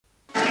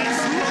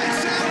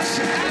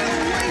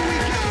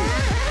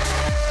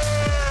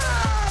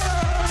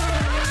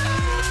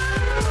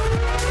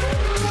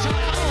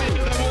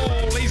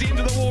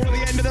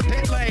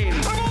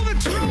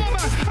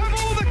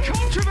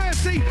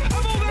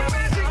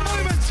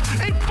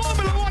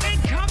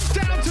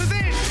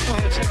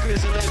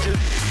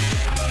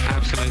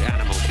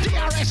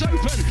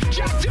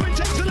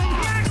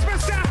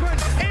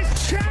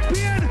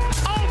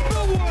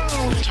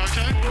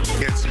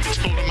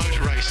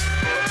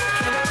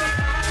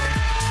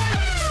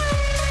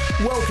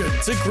Welcome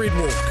to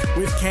Gridwalk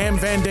with Cam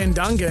van den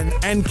Dungen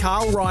and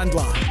Carl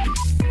Reindler.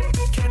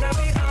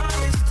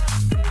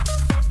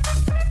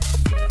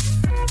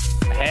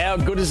 How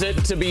good is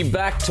it to be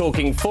back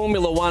talking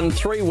Formula One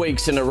 3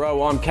 weeks in a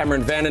row? I'm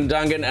Cameron van den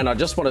Dungen, and I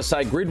just want to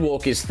say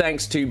Gridwalk is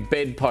thanks to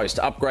Bedpost.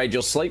 Upgrade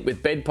your sleep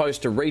with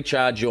Bedpost to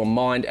recharge your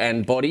mind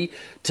and body.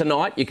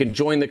 Tonight, you can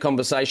join the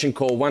conversation.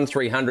 Call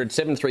 1300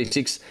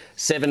 736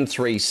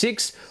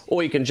 736,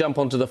 or you can jump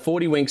onto the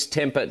 40 Winks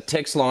Temper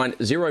text line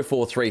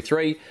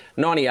 0433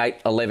 98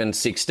 11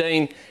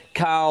 16.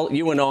 Carl,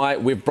 you and I,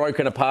 we've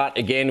broken apart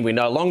again. We're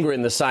no longer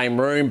in the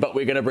same room, but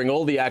we're going to bring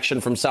all the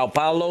action from Sao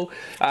Paulo.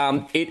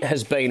 It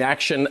has been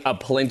action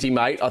aplenty,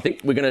 mate. I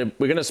think we're going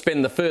to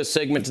spend the first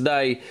segment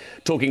today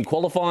talking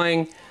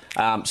qualifying,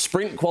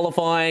 sprint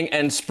qualifying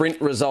and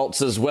sprint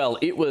results as well.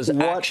 It was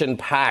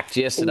action-packed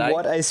yesterday.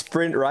 What a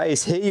sprint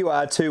race. Here you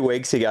are 2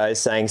 weeks ago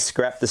saying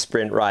scrap the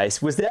sprint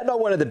race. Was that not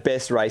one of the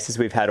best races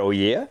we've had all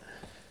year?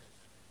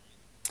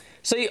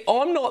 See,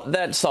 I'm not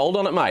that sold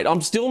on it, mate.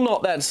 I'm still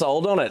not that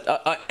sold on it.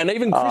 And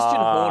even Christian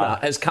Horner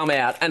has come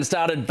out and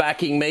started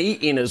backing me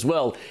in as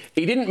well.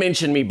 He didn't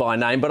mention me by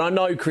name, but I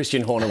know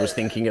Christian Horner was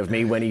thinking of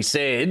me when he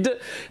said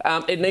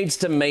it needs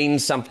to mean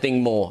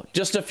something more.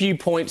 Just a few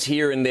points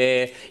here and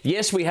there.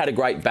 Yes, we had a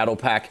great battle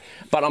pack,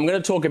 but I'm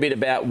going to talk a bit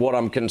about what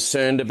I'm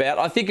concerned about.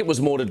 I think it was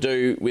more to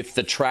do with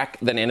the track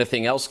than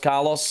anything else,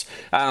 Carlos.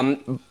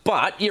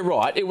 But you're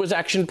right, it was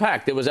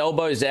action-packed. There was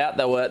elbows out.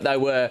 They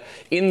were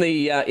in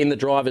the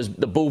drivers'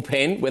 the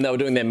bullpen when they were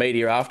doing their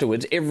media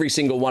afterwards. Every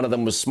single one of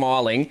them was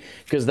smiling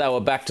because they were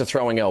back to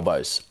throwing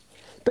elbows.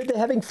 But they're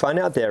having fun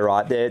out there,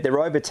 right? They're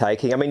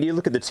overtaking. I mean, you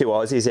look at the two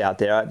Aussies out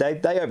there.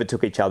 They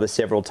overtook each other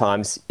several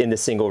times in the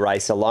single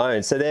race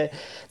alone. So they're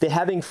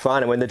having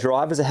fun, and when the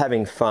drivers are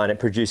having fun, it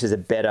produces a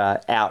better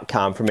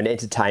outcome from an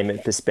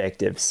entertainment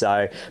perspective.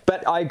 So,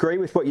 but I agree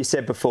with what you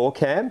said before,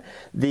 Cam.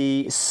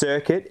 The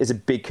circuit is a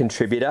big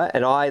contributor,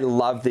 and I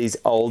love these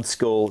old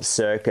school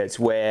circuits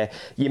where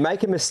you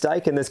make a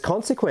mistake and there's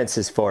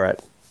consequences for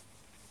it.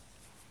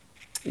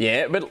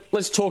 Yeah, but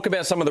let's talk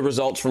about some of the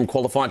results from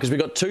qualifying, because we've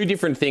got two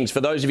different things.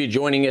 For those of you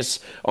joining us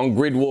on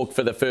Gridwalk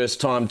for the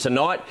first time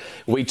tonight,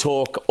 we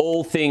talk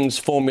all things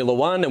Formula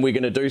One, and we're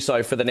going to do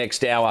so for the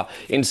next hour.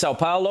 In Sao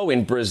Paulo,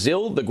 in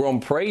Brazil, the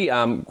Grand Prix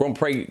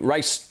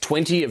race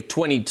 20 of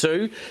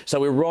 22. So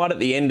we're right at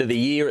the end of the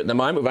year at the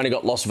moment. We've only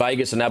got Las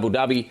Vegas and Abu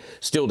Dhabi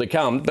still to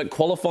come. But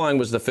qualifying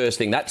was the first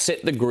thing. That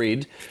set the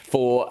grid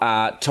for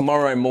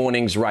tomorrow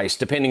morning's race,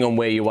 depending on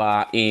where you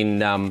are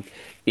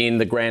in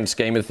the grand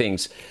scheme of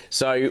things.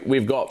 So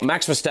we've got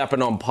Max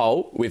Verstappen on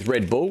pole with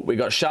Red Bull. We've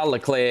got Charles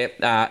Leclerc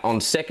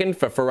on second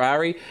for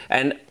Ferrari.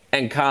 And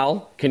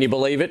Carl, can you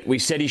believe it? We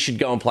said he should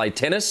go and play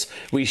tennis.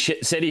 We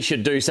said he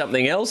should do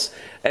something else.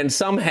 And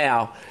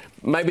somehow,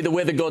 maybe the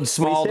weather god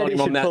smiled on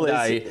him on that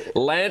day.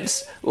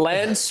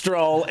 Lance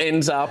Stroll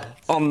ends up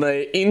on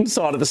the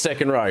inside of the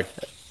second row.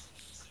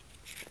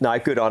 No,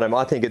 good on him.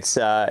 I think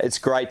it's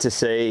great to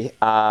see.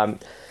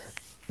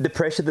 The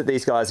pressure that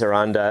these guys are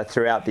under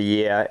throughout the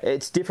year,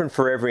 it's different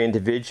for every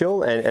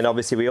individual, and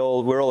obviously we're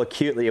all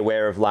acutely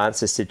aware of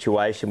Lance's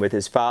situation with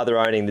his father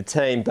owning the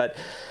team, but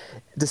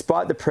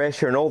despite the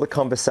pressure and all the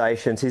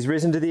conversations, he's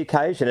risen to the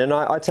occasion, and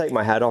I take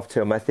my hat off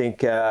to him. I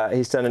think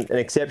he's done an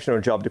exceptional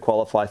job to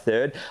qualify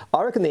third.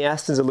 I reckon the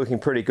Astons are looking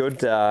pretty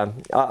good.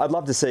 I'd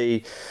love to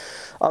see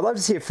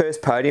a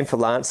first podium for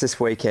Lance this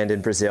weekend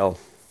in Brazil.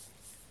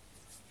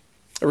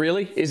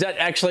 Really? Is that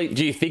actually,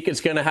 do you think it's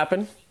going to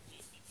happen?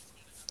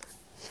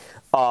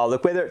 Oh,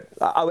 look,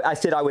 I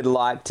said I would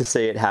like to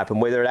see it happen.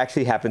 Whether it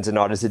actually happens or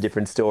not is a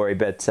different story.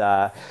 But,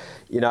 I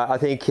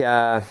think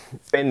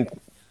Ben,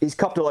 he's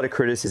copped a lot of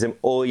criticism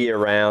all year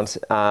round,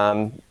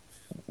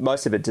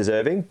 most of it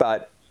deserving.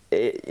 But,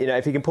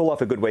 if he can pull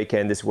off a good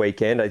weekend this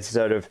weekend, it's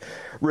sort of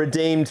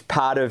redeemed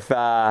part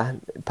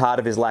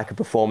of his lack of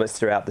performance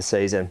throughout the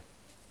season.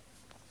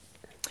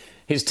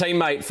 His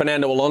teammate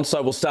Fernando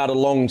Alonso will start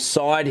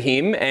alongside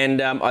him, and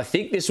I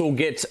think this will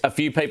get a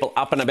few people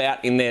up and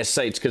about in their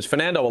seats, because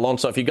Fernando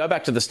Alonso, if you go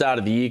back to the start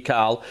of the year,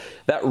 Carl,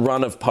 that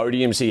run of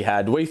podiums he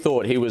had, we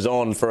thought he was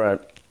on for a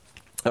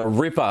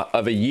ripper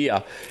of a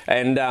year.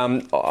 And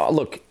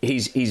look,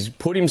 he's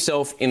put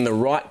himself in the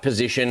right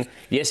position.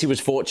 Yes, he was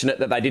fortunate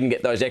that they didn't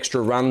get those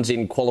extra runs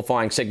in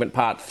qualifying segment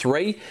part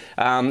 3.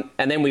 And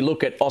then we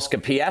look at Oscar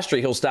Piastri.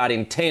 He'll start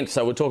in 10th.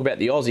 So we'll talk about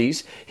the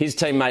Aussies. His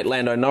teammate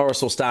Lando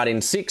Norris will start in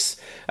 6th.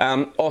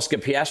 Oscar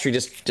Piastri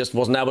just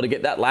wasn't able to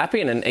get that lap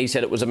in, and he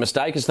said it was a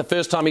mistake. It's the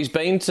first time he's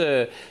been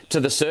to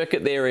the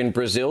circuit there in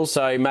Brazil,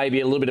 so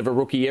maybe a little bit of a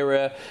rookie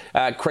error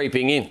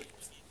creeping in.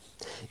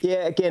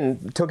 Yeah,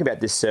 again, talking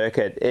about this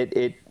circuit,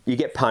 you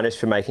get punished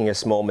for making a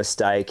small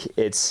mistake.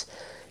 It's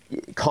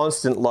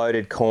constant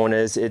loaded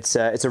corners. It's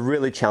a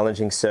really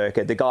challenging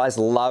circuit. The guys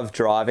love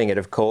driving it,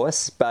 of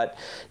course, but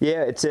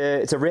yeah, it's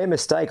a rare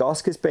mistake.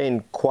 Oscar's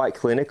been quite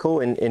clinical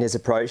in his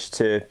approach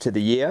to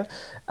the year.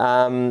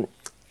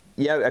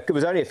 It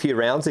was only a few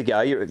rounds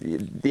ago.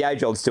 The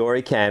age-old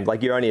story, Cam,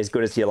 like you're only as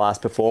good as your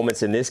last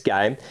performance in this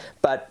game,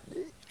 but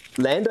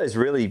Lando's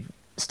really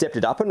stepped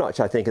it up a notch,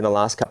 I think, in the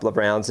last couple of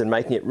rounds and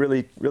making it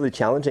really, really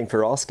challenging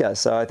for Oscar.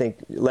 So I think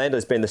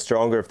Lando's been the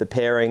stronger of the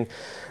pairing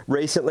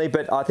recently,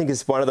 but I think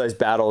it's one of those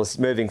battles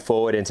moving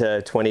forward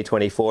into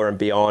 2024 and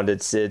beyond.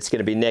 It's going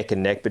to be neck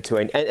and neck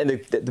between, and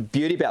the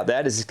beauty about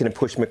that is it's going to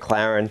push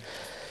McLaren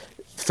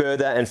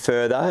further and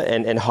further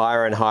and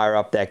higher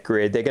up that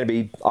grid. They're going to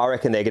be, I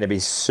reckon they're going to be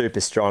super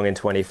strong in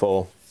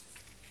 24.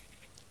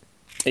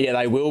 Yeah,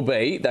 they will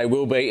be. They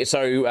will be.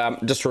 So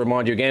just to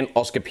remind you again,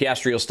 Oscar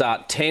Piastri will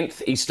start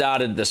 10th. He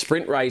started the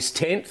sprint race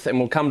 10th, and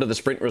we'll come to the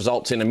sprint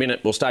results in a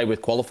minute. We'll stay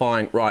with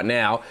qualifying right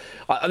now.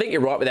 I think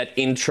you're right with that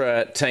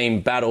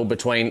intra-team battle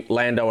between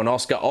Lando and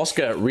Oscar.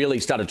 Oscar really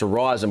started to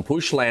rise and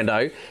push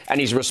Lando, and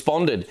he's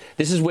responded.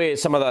 This is where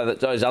some of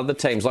those other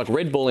teams, like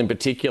Red Bull in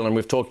particular, and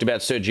we've talked about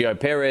Sergio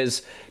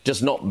Perez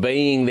just not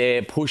being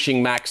there,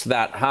 pushing Max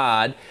that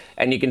hard.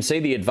 And you can see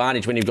the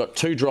advantage when you've got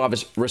two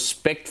drivers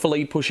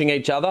respectfully pushing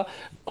each other,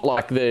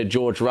 like the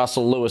George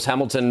Russell-Lewis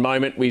Hamilton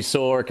moment we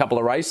saw a couple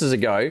of races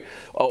ago,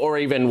 or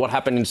even what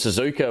happened in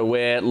Suzuka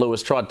where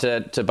Lewis tried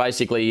to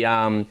basically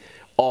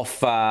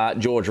off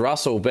George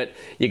Russell. But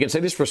you can see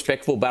this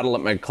respectful battle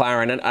at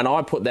McLaren, and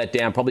I put that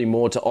down probably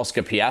more to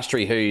Oscar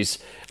Piastri, who's...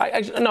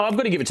 No, I've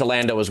got to give it to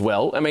Lando as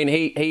well. I mean,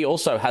 he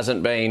also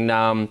hasn't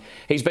been...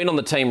 he's been on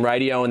the team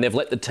radio, and they've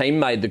let the team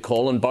made the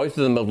call, and both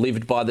of them have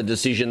lived by the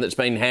decision that's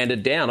been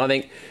handed down. I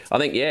think,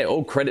 yeah,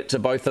 all credit to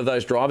both of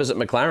those drivers at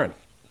McLaren.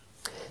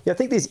 Yeah, I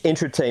think these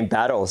intra-team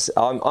battles,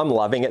 I'm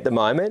loving at the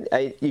moment.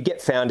 You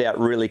get found out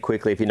really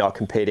quickly if you're not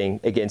competing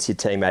against your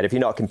teammate, if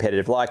you're not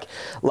competitive. Like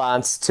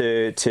Lance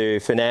to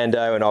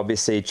Fernando and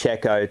obviously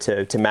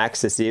Checo to Max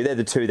this year, they're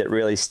the two that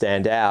really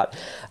stand out.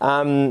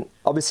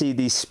 Obviously,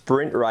 the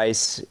sprint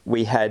race,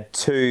 we had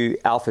two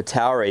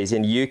AlphaTauris,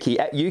 and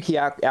Yuki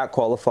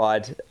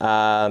out-qualified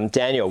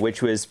Daniel,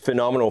 which was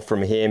phenomenal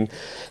from him.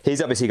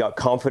 He's obviously got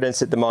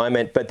confidence at the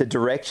moment, but the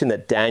direction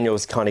that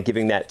Daniel's kind of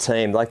giving that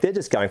team, like they're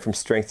just going from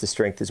strength to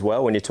strength as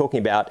well. When you're talking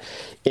about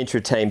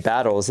intra-team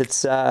battles,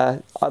 it's I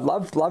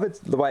love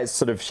it the way it's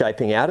sort of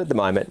shaping out at the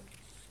moment.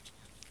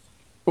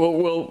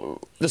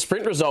 Well, the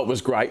sprint result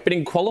was great, but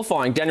in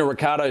qualifying, Daniel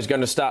Ricciardo is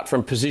going to start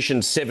from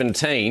position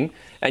 17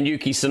 and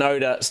Yuki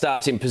Tsunoda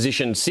starts in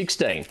position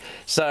 16.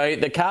 So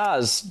the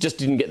cars just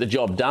didn't get the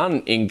job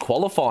done in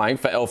qualifying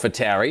for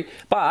AlphaTauri.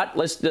 But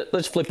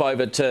let's flip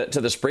over to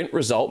the sprint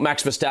result.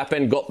 Max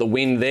Verstappen got the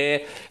win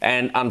there,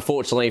 and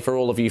unfortunately for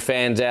all of you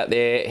fans out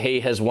there, he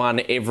has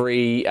won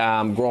every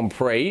Grand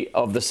Prix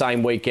of the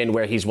same weekend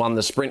where he's won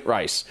the sprint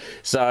race.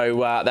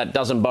 So that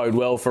doesn't bode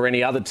well for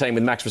any other team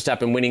with Max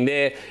Verstappen winning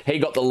there. He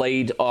got the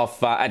lead off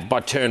by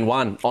turn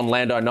one on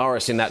Lando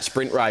Norris in that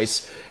sprint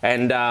race,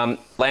 and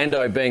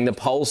Lando, being the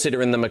pole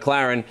sitter in the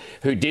McLaren,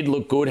 who did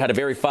look good, had a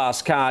very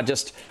fast car,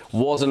 just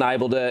wasn't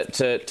able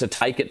to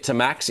take it to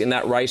Max in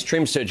that race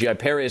trim. Sergio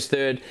Perez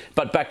third.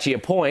 But back to your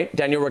point,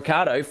 Daniel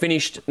Ricciardo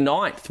finished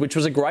ninth, which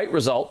was a great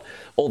result,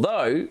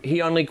 although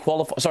he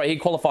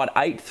qualified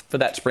eighth for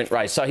that sprint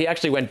race. So he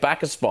actually went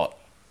back a spot.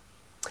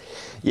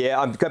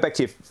 Yeah, go back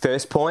to your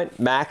first point.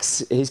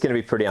 Max, he's going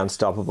to be pretty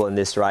unstoppable in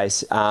this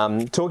race.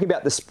 Talking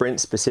about the sprint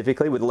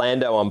specifically with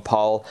Lando on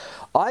pole,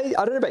 I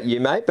don't know about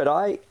you, mate, but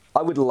I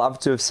would love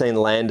to have seen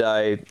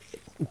Lando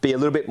be a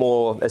little bit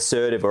more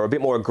assertive or a bit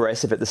more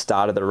aggressive at the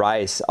start of the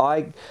race.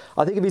 I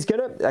think if he's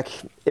going to,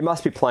 it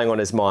must be playing on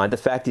his mind. The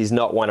fact he's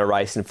not won a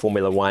race in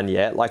Formula One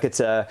yet,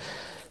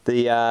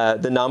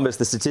 the numbers,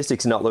 the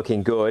statistics are not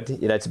looking good.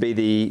 You know, to be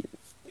the...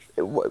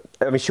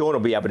 I mean, Sean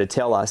will be able to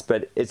tell us,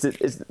 but it's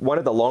one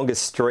of the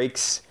longest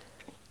streaks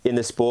in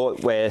the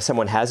sport where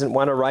someone hasn't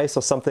won a race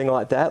or something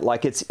like that.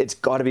 Like, it's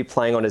got to be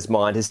playing on his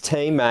mind. His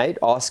teammate,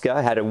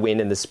 Oscar, had a win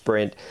in the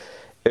sprint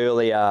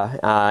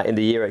earlier in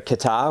the year at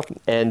Qatar,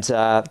 and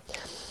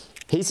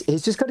he's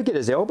just got to get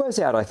his elbows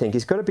out, I think.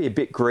 He's got to be a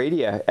bit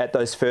greedier at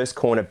those first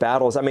corner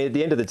battles. I mean, at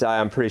the end of the day,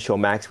 I'm pretty sure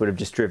Max would have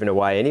just driven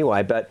away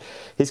anyway, but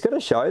he's got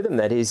to show them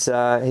that he's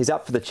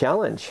up for the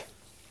challenge.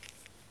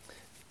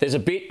 There's a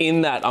bit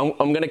in that. I'm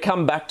going to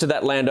come back to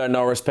that Lando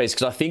Norris piece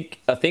because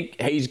I think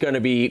he's going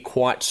to be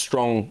quite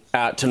strong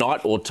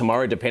tonight or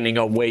tomorrow, depending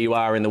on where you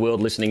are in the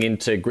world listening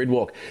into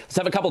Gridwalk. Let's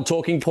have a couple of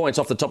talking points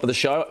off the top of the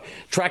show.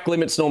 Track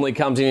limits normally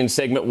comes in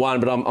segment one,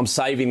 but I'm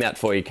saving that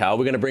for you, Carl.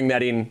 We're going to bring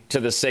that in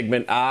to the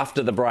segment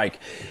after the break.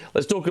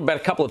 Let's talk about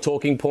a couple of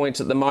talking points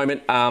at the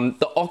moment.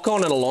 The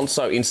Ocon and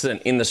Alonso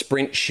incident in the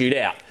sprint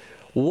shootout.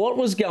 What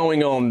was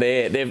going on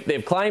there?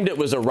 They've claimed it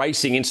was a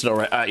racing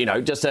incident,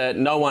 or, just a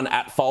no one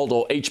at fault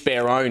or each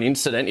their own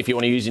incident, if you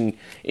want to use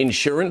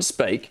insurance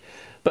speak.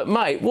 But,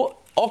 mate,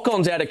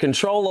 Ocon's out of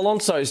control.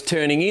 Alonso's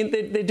turning in.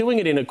 They're doing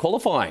it in a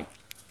qualifying.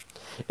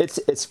 It's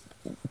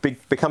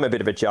become a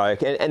bit of a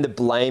joke. And the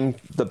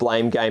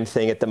blame game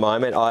thing at the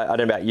moment, I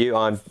don't know about you,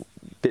 I'm a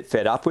bit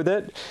fed up with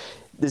it.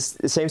 There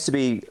seems to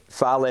be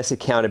far less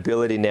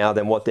accountability now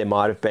than what there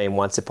might have been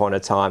once upon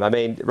a time. I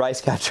mean, race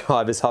car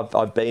drivers,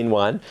 I've been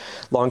one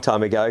long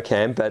time ago,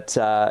 Cam, but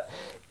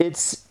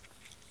it's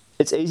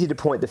easy to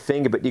point the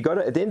finger, but you got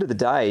to, at the end of the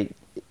day,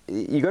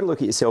 you got to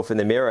look at yourself in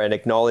the mirror and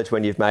acknowledge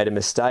when you've made a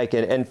mistake.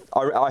 And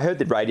I heard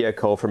the radio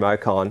call from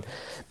Ocon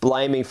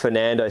blaming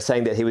Fernando,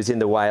 saying that he was in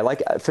the way.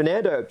 Like,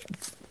 Fernando,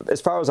 as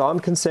far as I'm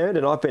concerned,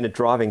 and I've been a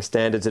driving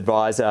standards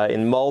advisor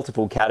in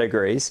multiple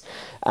categories,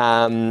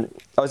 I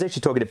was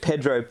actually talking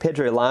to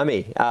Pedro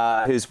Lamy,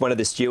 who's one of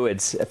the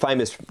stewards, a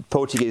famous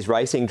Portuguese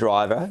racing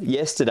driver,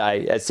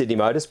 yesterday at Sydney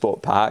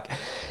Motorsport Park.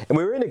 And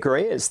we were in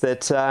agreement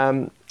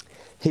that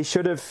he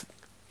should have,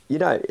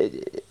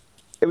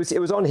 it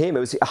was on him. It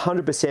was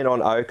 100% on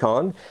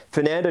Ocon.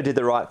 Fernando did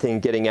the right thing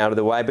getting out of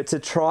the way, but to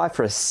try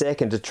for a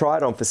second, to try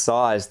it on for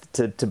size,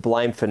 to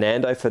blame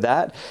Fernando for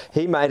that,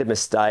 he made a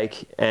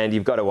mistake and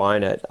you've got to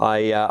own it.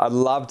 I'd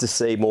love to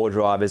see more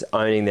drivers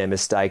owning their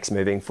mistakes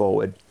moving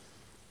forward.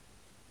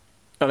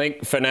 I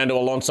think Fernando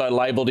Alonso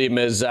labelled him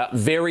as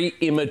very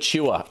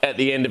immature at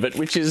the end of it,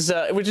 which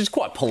is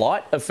quite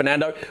polite of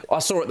Fernando. I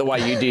saw it the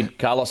way you did,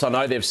 Carlos. I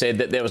know they've said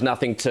that there was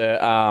nothing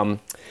to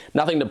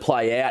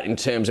play out in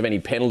terms of any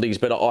penalties,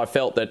 but I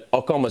felt that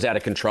Ocon was out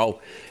of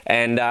control,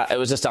 and it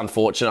was just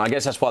unfortunate. I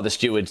guess that's why the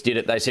stewards did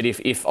it. They said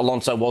if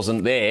Alonso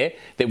wasn't there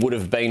would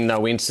have been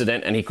no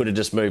incident, and he could have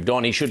just moved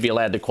on. He should be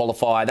allowed to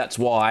qualify. That's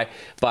why.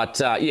 But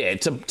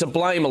to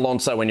blame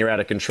Alonso when you're out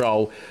of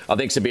control, I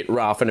think it's a bit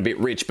rough and a bit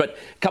rich. But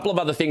a couple of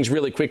other things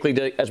really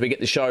quickly as we get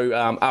the show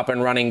up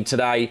and running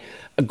today.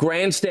 A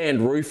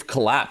grandstand roof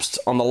collapsed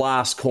on the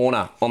last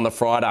corner on the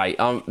Friday.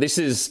 This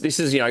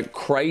is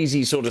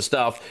crazy sort of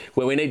stuff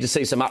where we need to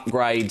see some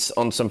upgrades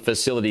on some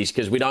facilities,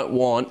 because we don't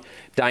want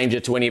danger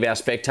to any of our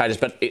spectators,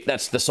 but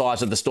that's the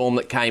size of the storm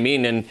that came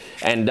in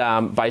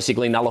and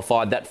basically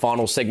nullified that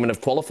final segment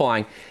of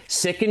qualifying.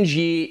 Second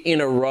year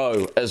in a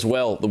row as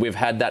well that we've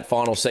had that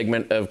final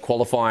segment of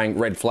qualifying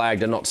red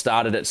flagged and not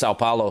started at Sao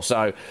Paulo.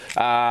 So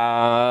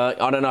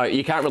I don't know,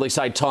 you can't really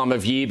say time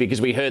of year,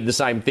 because we heard the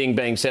same thing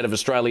being said of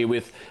Australia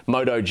with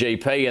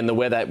MotoGP and the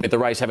weather with the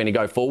race having to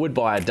go forward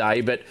by a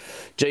day. But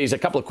geez, a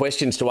couple of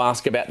questions to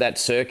ask about that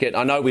circuit.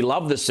 I know we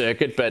love the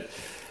circuit, but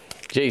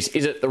geez,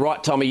 is it the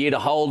right time of year to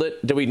hold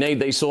it? Do we need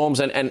these storms?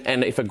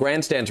 And if a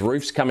grandstand's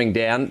roof's coming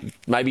down,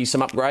 maybe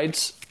some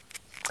upgrades?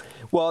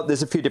 Well,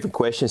 there's a few different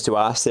questions to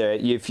ask there.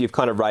 You've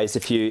kind of raised a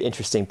few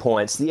interesting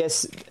points.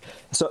 Yes,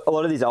 so a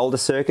lot of these older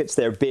circuits,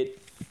 they're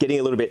getting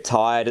a little bit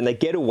tired, and they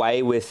get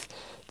away with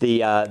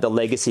the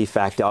legacy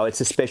factor. Oh, it's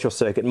a special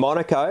circuit.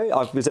 Monaco,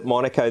 I was at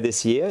Monaco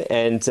this year,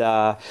 and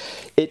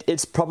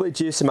it's probably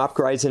due some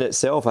upgrades in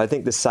itself. I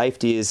think the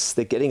safety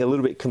they're getting a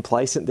little bit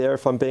complacent there,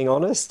 if I'm being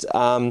honest.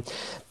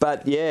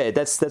 But yeah,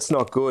 that's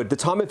not good. The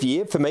time of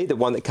year, for me, the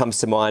one that comes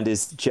to mind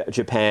is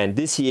Japan.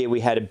 This year we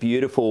had a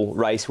beautiful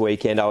race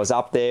weekend. I was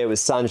up there, it was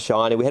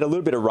sunshiny. We had a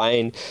little bit of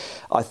rain,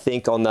 I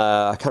think,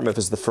 I can't remember if it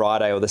was the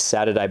Friday or the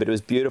Saturday, but it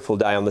was a beautiful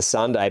day on the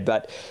Sunday.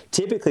 But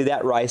typically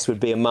that race would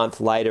be a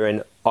month later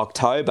in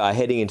October,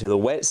 heading into the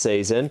wet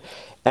season,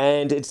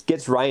 and it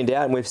gets rained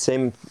out, and we've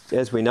seen,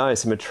 as we know,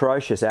 some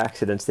atrocious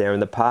accidents there in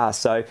the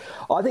past. So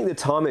I think the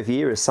time of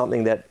year is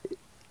something that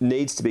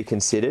needs to be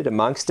considered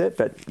amongst it.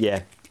 But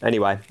yeah,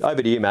 anyway,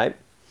 over to you, mate.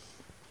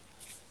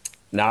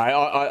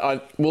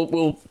 No,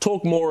 we'll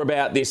talk more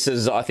about this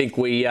as I think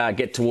we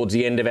get towards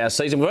the end of our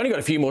season. We've only got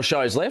a few more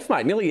shows left,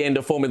 mate. Nearly the end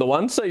of Formula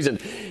One season.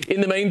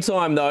 In the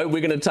meantime, though,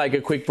 we're going to take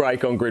a quick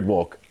break on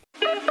Gridwalk.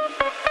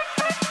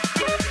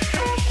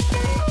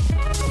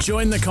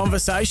 Join the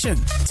conversation.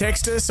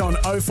 Text us on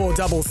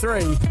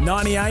 0433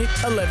 98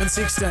 11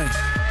 16.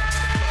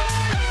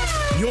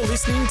 You're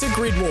listening to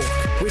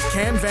Gridwalk with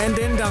Cam van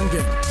den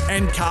Dungen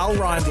and Carl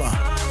Reindler.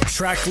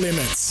 Track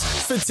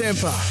Limits for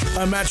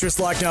Tempur, a mattress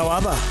like no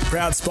other.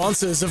 Proud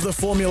sponsors of the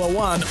Formula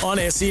One on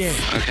SEN.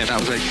 Okay, that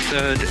was a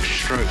third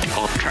stroke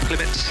on Track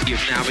Limits.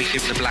 You've now been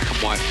given the black and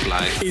white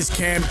flag. Is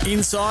Cam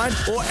inside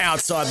or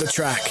outside the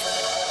track?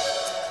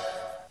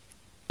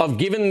 I've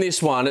given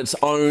this one its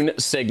own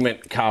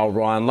segment, Carl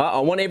Reindler. I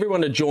want everyone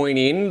to join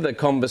in the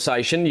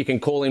conversation. You can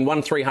call in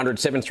 1300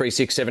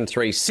 736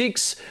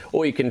 736,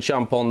 or you can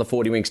jump on the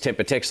 40 Winks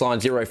Tempur text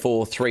line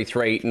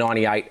 0433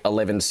 98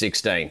 11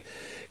 16.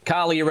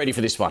 Carl, are you ready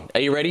for this one?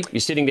 Are you ready? You're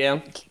sitting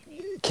down?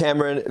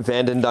 Cameron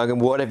van den Dungen,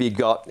 what have you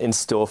got in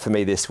store for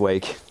me this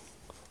week?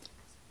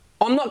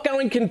 I'm not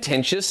going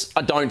contentious,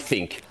 I don't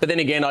think. But then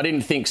again, I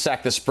didn't think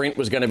Sack the Sprint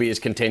was going to be as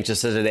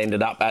contentious as it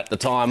ended up at the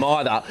time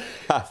either.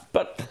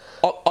 But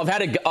I've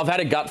had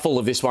a gutful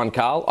of this one,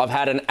 Carl. I've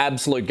had an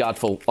absolute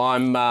gutful.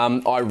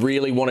 I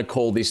really want to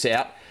call this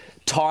out.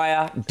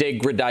 Tyre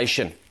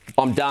degradation.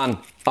 I'm done.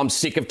 I'm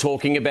sick of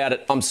talking about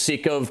it. I'm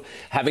sick of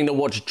having to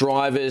watch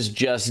drivers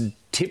just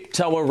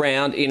tiptoe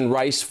around in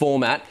race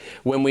format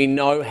when we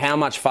know how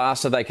much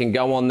faster they can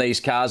go on these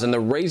cars. And the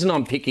reason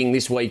I'm picking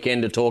this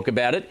weekend to talk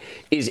about it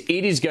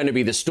is going to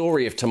be the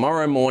story of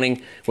tomorrow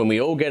morning when we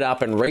all get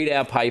up and read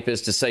our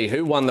papers to see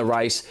who won the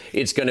race.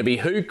 It's going to be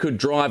who could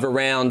drive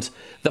around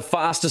the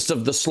fastest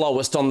of the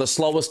slowest on the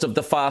slowest of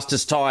the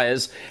fastest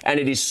tyres. And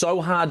it is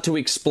so hard to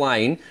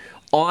explain.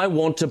 I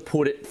want to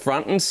put it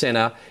front and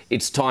centre.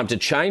 It's time to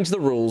change the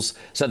rules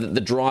so that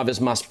the drivers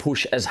must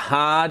push as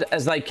hard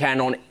as they can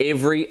on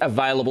every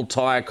available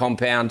tyre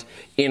compound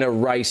in a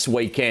race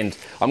weekend.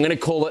 I'm going to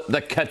call it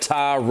the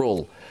Qatar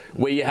rule.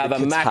 where you have a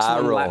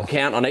maximum lap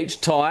count on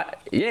each tyre.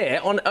 Yeah,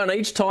 on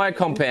each tyre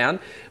compound.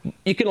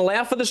 You can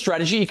allow for the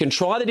strategy, you can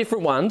try the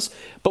different ones,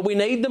 but we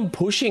need them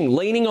pushing,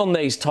 leaning on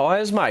these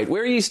tyres, mate.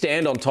 Where do you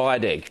stand on tyre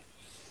deg?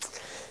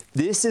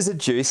 This is a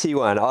juicy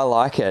one. I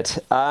like it.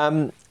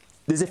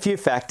 There's a few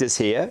factors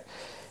here.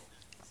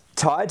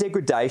 Tyre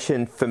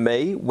degradation, for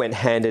me, went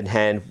hand in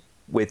hand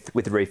with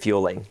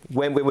refuelling.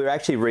 When we were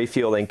actually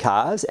refuelling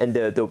cars and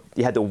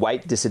you had the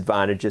weight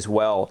disadvantage as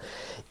well,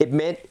 it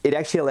meant it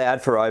actually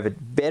allowed for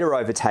better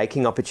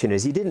overtaking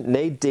opportunities. You didn't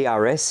need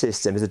DRS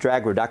systems, a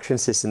drag reduction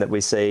system that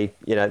we see,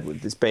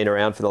 it's been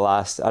around for the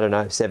last,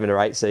 7 or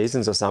 8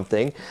 seasons or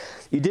something.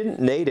 You didn't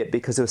need it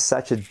because there was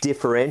such a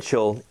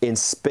differential in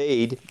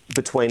speed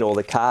between all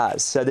the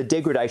cars. So the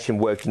degradation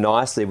worked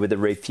nicely with the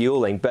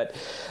refueling. But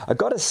I've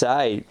got to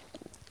say,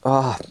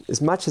 as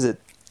much as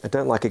I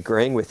don't like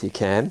agreeing with you,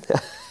 Cam.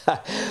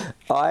 The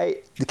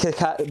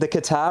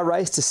Qatar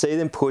race, to see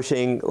them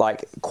pushing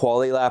like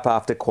quali lap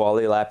after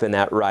quali lap in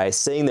that race,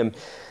 seeing them,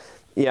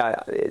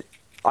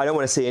 I don't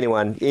want to see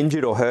anyone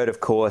injured or hurt,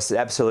 of course,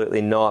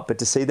 absolutely not. But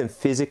to see them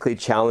physically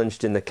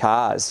challenged in the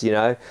cars,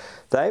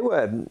 they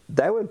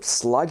were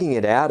slugging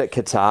it out at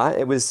Qatar.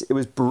 It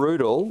was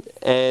brutal,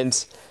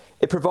 and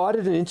it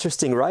provided an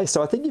interesting race.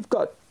 So I think you've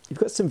got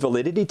some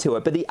validity to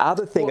it. But the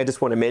other thing I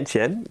just want to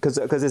mention, because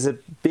there's a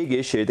big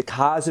issue, the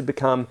cars have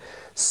become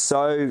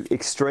so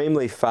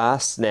extremely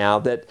fast now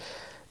that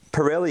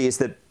Pirelli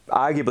is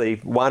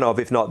arguably one of,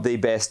 if not the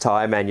best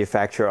tyre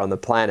manufacturer on the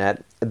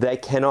planet. They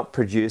cannot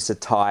produce a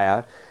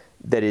tyre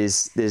that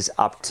is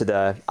up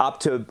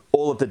to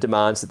all of the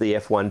demands that the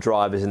F1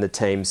 drivers and the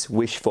teams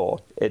wish for.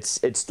 It's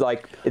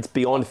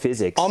beyond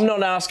physics. I'm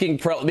not asking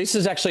Pirelli. This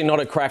is actually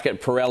not a crack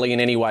at Pirelli in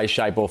any way,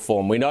 shape or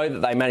form. We know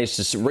that they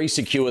managed to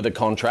re-secure the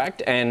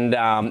contract, and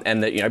that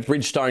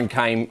Bridgestone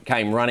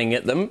came running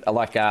at them,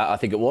 I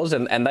think it was,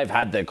 and they've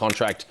had their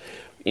contract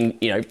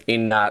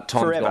in times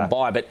gone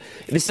by. But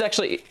this is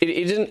actually,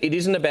 it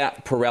isn't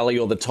about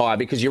Pirelli or the tyre,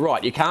 because you're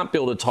right, you can't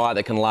build a tyre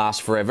that can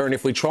last forever. And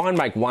if we try and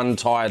make one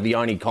tyre the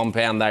only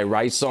compound they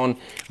race on,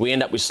 we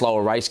end up with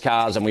slower race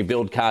cars, and we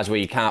build cars where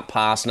you can't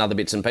pass and other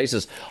bits and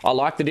pieces. I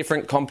like the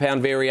different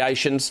compound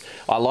variations.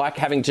 I like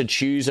having to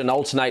choose and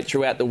alternate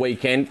throughout the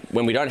weekend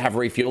when we don't have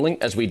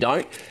refuelling, as we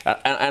don't.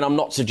 And I'm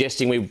not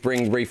suggesting we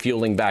bring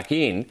refuelling back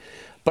in.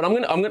 But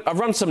I've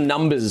run some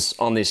numbers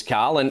on this,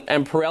 Carl, and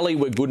Pirelli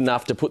were good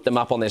enough to put them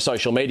up on their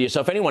social media. So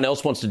if anyone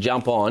else wants to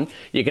jump on,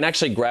 you can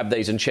actually grab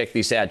these and check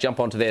this out. Jump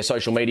onto their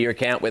social media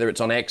account, whether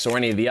it's on X or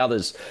any of the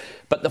others.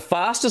 But the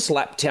fastest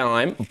lap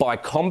time by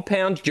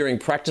compound during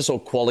practice or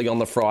quali on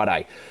the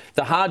Friday.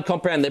 The hard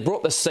compound, they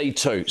brought the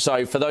C2.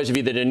 So for those of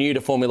you that are new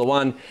to Formula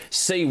One,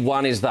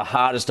 C1 is the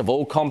hardest of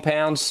all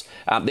compounds,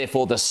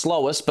 therefore the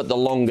slowest but the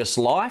longest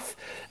life.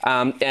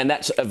 And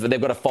they've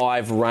got a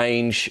 5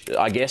 range,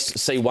 I guess,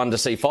 C1 to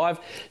C5.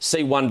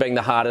 C1 being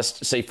the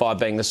hardest, C5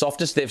 being the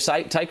softest. They've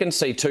taken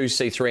C2,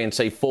 C3 and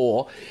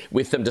C4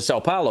 with them to Sao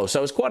Paulo.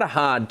 So it's quite a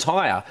hard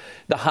tyre.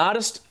 The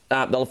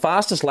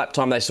fastest lap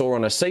time they saw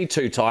on a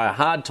C2 tyre,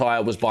 hard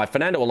tyre, was by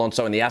Fernando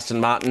Alonso in the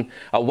Aston Martin,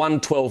 a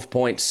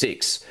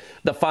 1:12.6.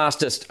 The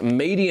fastest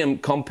medium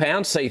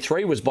compound,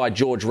 C3, was by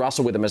George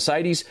Russell with a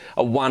Mercedes,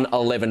 a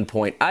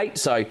 1:11.8.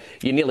 So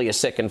you're nearly a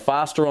second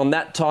faster on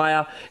that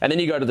tyre. And then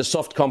you go to the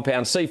soft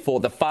compound,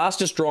 C4. The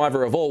fastest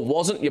driver of all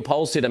wasn't your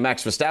pole sitter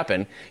Max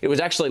Verstappen. It was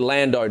actually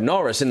Lando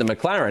Norris in the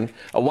McLaren,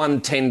 a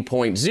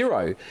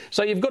 1:10.0.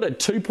 So you've got a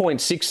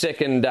 2.6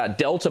 second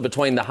delta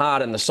between the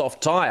hard and the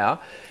soft tyre.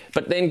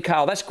 But then,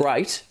 Carl, that's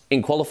great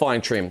in qualifying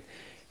trim.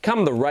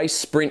 Come the race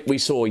sprint we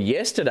saw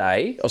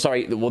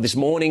this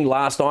morning,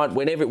 last night,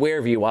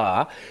 wherever you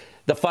are,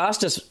 the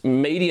fastest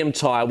medium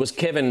tyre was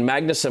Kevin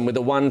Magnussen with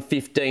a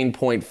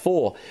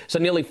 1:15.4. So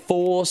nearly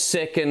 4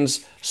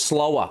 seconds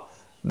slower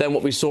than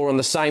what we saw on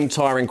the same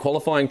tyre in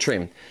qualifying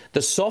trim.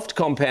 The soft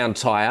compound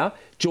tyre,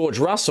 George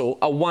Russell,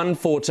 a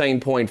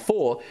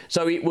 1:14.4.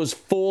 So it was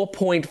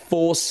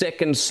 4.4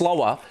 seconds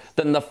slower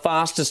than the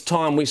fastest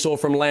time we saw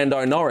from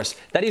Lando Norris.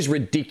 That is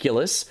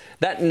ridiculous.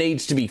 That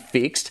needs to be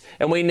fixed.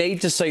 And we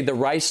need to see the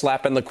race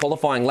lap and the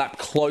qualifying lap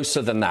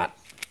closer than that.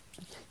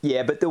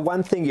 Yeah, but the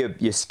one thing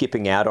you're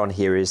skipping out on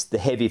here is the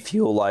heavy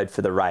fuel load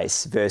for the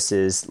race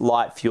versus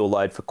light fuel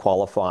load for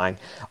qualifying.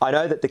 I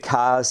know that the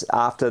cars,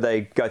 after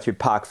they go through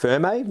Parc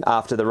Ferme,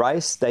 after the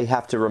race, they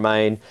have to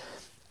remain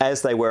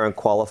as they were in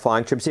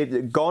qualifying trims.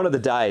 Gone are the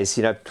days,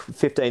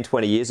 15,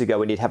 20 years ago,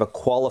 when you'd have a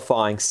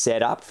qualifying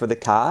setup for the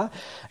car,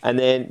 and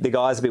then the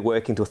guys would be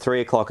working till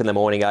 3 o'clock in the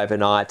morning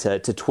overnight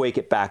to tweak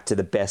it back to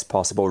the best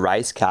possible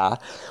race car.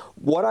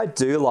 What I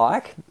do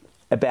like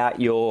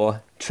about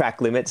your track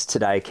limits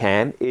today,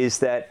 Cam, is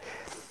that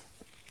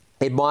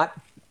it might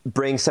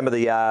bring some of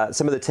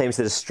the teams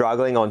that are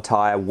struggling on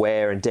tyre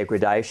wear and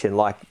degradation,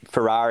 like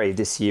Ferrari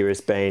this year has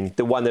been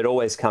the one that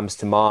always comes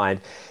to mind.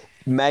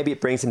 Maybe it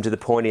brings them to the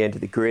pointy end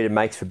of the grid and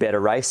makes for better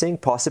racing,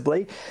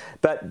 possibly.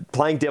 But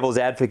playing devil's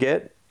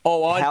advocate,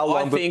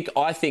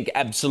 I think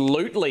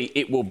absolutely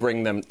it will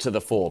bring them to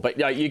the fore. But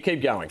you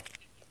keep going.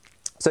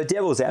 So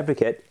devil's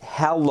advocate,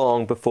 how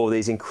long before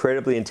these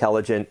incredibly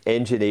intelligent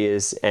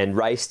engineers and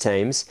race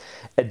teams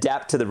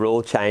adapt to the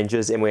rule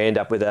changes and we end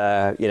up with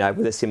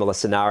a similar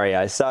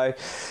scenario? So,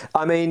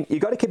 I mean, you've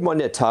got to keep them on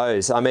their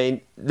toes. I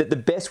mean, the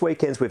best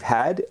weekends we've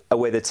had are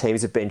where the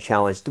teams have been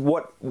challenged.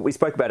 What we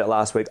spoke about it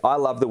last week. I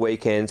love the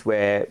weekends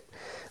where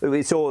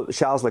we saw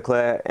Charles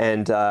Leclerc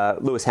and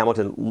Lewis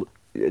Hamilton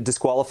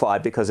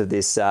disqualified because of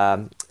this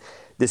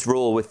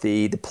rule with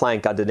the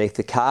plank underneath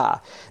the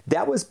car.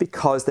 That was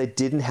because they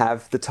didn't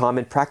have the time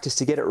and practice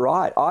to get it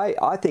right.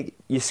 I think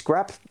you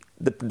scrap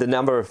the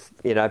number of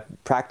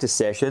practice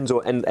sessions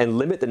and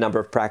limit the number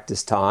of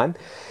practice time,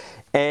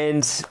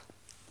 and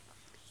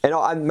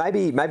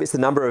maybe it's the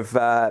number of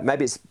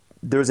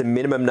there is a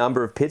minimum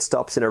number of pit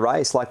stops in a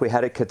race like we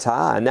had at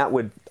Qatar, and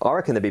I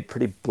reckon that'd be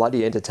pretty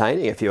bloody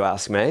entertaining if you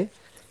ask me.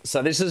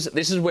 So this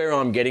is where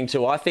I'm getting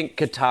to. I think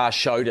Qatar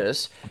showed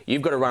us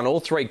you've got to run all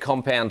 3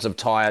 compounds of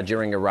tyre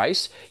during a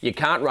race. You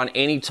can't run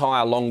any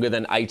tyre longer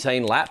than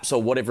 18 laps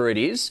or whatever it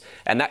is,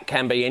 and that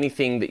can be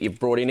anything that you've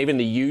brought in, even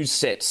the used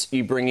sets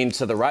you bring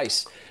into the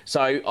race.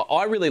 So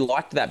I really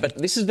liked that, but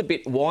this is the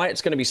bit why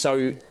it's going to be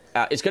so...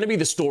 it's going to be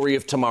the story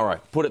of tomorrow,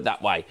 put it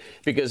that way,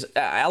 because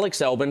Alex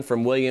Albon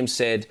from Williams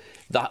said,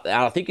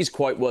 I think his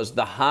quote was,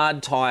 the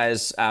hard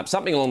tyres,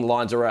 something along the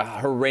lines are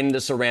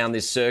horrendous around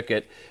this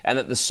circuit, and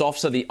that the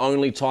softs are the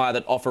only tyre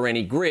that offer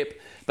any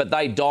grip, but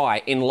they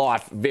die in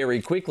life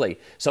very quickly.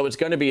 So it's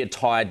going to be a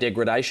tyre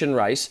degradation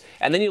race.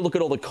 And then you look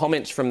at all the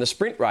comments from the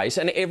sprint race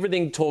and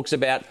everything talks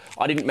about,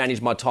 I didn't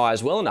manage my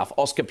tyres well enough.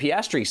 Oscar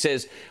Piastri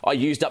says, I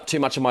used up too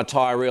much of my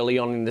tyre early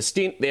on in the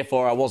stint,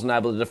 therefore I wasn't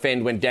able to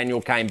defend when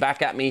Daniel came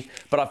back at me,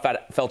 but I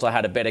felt I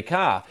had a better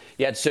car.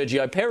 You had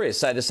Sergio Perez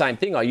say the same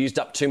thing, I used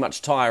up too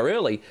much tyre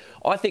early.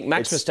 I think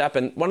Max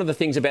Verstappen, one of the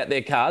things about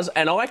their cars,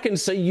 and I can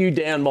see you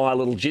down my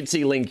little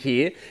Jitsi link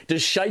here,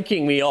 just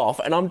shaking me off,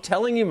 and I'm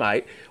telling you,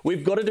 mate,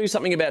 we've got to do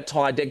something about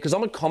tyre deg, because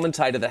I'm a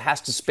commentator that has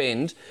to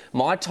spend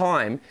my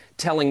time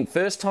telling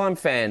first-time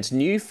fans,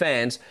 new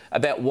fans,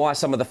 about why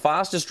some of the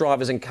fastest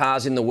drivers and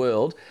cars in the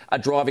world are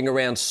driving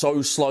around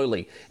so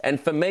slowly.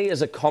 And for me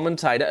as a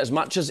commentator, as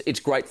much as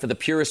it's great for the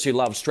purists who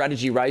love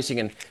strategy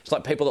racing, and it's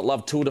like people that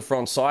love Tour de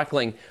France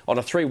cycling on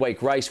a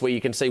 3-week race where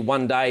you can see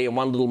one day and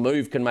one little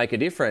move can make a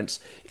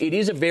difference, it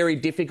is a very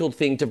difficult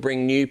thing to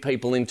bring new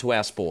people into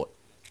our sport.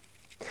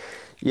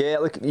 Yeah,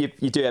 look, you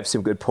do have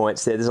some good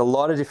points there. There's a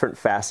lot of different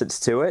facets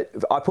to it.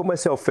 I put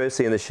myself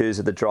firstly in the shoes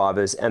of the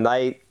drivers, and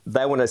they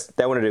want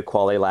to do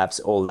quality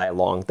laps all day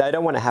long. They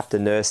don't want to have to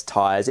nurse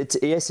tyres.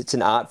 It's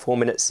an art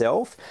form in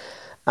itself.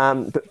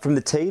 But from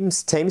the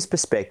team's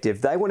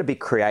perspective, they want to be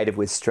creative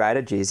with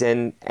strategies,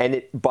 and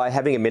by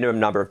having a minimum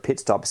number of pit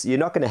stops, you're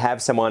not going to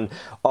have someone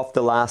off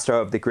the last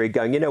row of the grid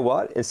going, you know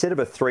what? Instead of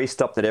a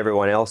 3-stop that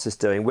everyone else is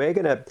doing, we're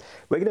going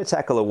to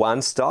tackle a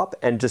 1-stop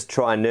and just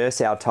try and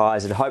nurse our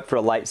tyres and hope for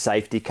a late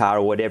safety car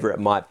or whatever it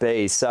might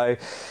be. So,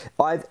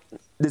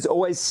 there's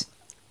always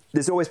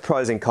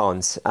pros and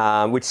cons,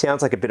 which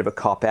sounds like a bit of a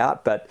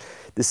cop-out, but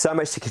there's so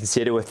much to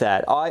consider with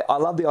that. I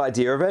love the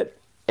idea of it,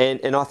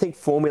 and I think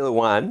Formula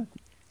One,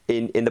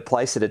 in the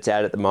place that it's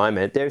at the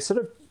moment, they're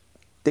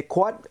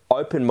quite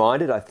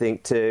open-minded, I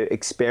think, to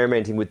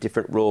experimenting with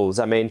different rules.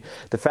 I mean,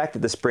 the fact that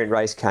the sprint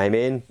race came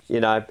in,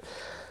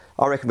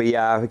 I reckon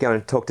we're going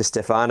to talk to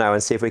Stefano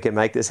and see if we can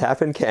make this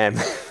happen, Cam.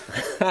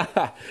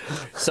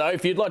 So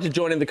if you'd like to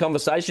join in the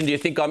conversation, do you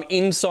think I'm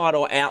inside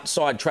or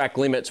outside track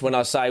limits when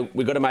I say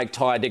we've got to make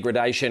tyre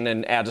degradation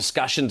and our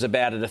discussions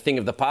about it a thing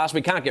of the past?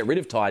 We can't get rid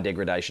of tyre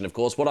degradation, of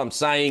course. What I'm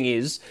saying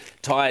is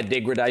tyre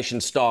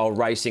degradation style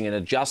racing and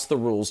adjust the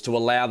rules to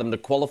allow them to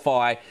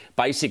qualify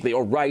basically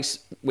or race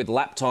with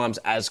lap times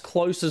as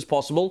close as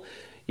possible.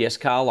 Yes,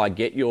 Carl, I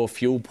get your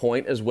fuel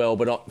point as well,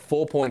 but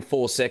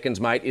 4.4 seconds,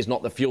 mate, is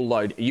not the fuel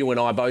load. You and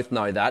I both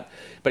know that.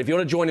 But if you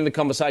want to join in the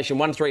conversation,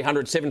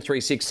 1300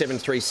 736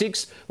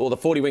 736 or the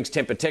 40 Winks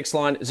Temper text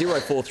line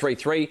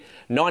 0433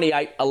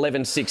 98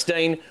 11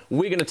 16.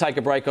 We're going to take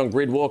a break on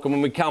Gridwalk, and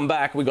when we come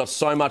back, we've got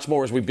so much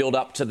more as we build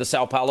up to the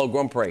Sao Paulo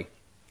Grand Prix.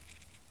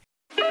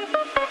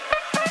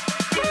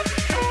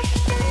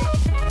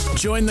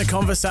 Join the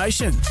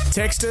conversation.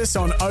 Text us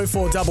on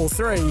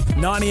 0433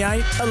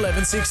 98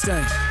 11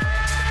 16.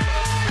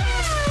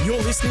 You're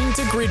listening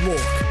to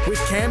Gridwalk with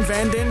Cam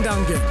van den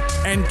Dungen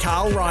and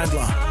Carl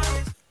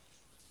Reindler.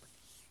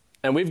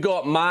 And we've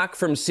got Mark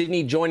from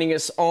Sydney joining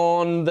us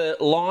on the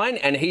line,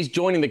 and he's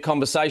joining the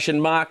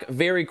conversation. Mark,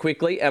 very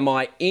quickly, am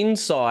I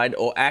inside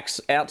or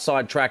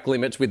outside track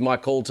limits with my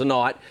call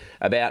tonight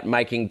about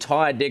making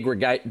tyre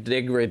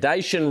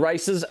degradation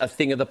races a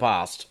thing of the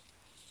past?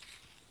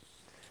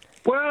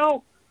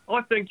 Well,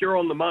 I think you're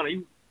on the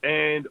money,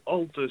 and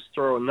I'll just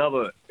throw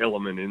another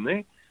element in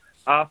there.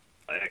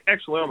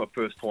 Actually, I'm a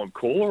first-time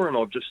caller, and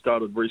I've just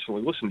started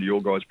recently listening to your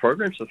guys'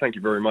 program, so thank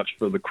you very much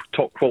for the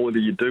top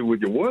quality you do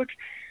with your work.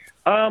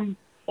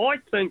 I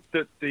think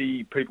that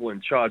the people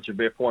in charge of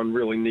F1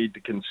 really need to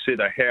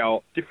consider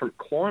how different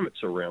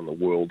climates around the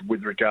world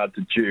with regard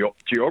to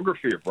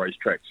geography of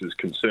racetracks is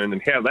concerned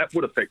and how that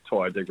would affect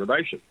tyre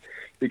degradation.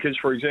 Because,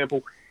 for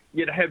example,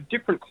 you'd have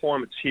different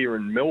climates here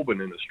in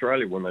Melbourne in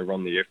Australia when they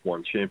run the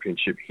F1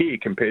 Championship here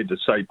compared to,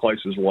 say,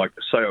 places like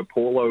Sao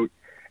Paulo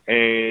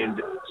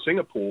and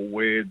Singapore,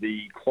 where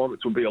the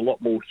climates will be a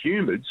lot more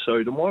humid.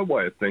 So to my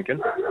way of thinking,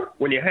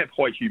 when you have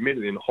high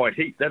humidity and high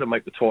heat, that'll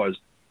make the tyres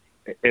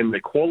and their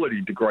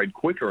quality degrade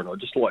quicker. And I'd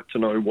just like to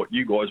know what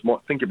you guys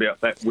might think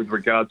about that with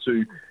regard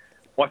to,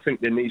 I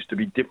think there needs to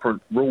be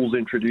different rules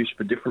introduced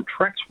for different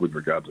tracks with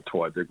regard to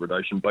tyre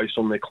degradation based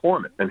on their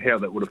climate and how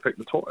that would affect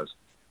the tyres.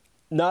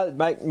 No,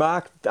 mate,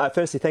 Mark,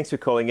 firstly, thanks for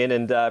calling in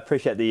and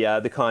appreciate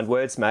the kind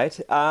words,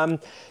 mate.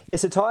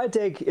 It's a tyre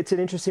deg, it's an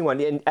interesting one,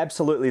 and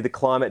absolutely the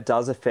climate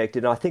does affect it.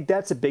 And I think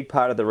that's a big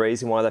part of the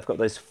reason why they've got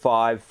those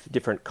 5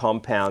 different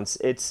compounds.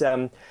 It's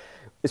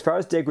as far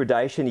as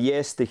degradation,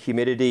 yes, the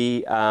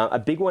humidity,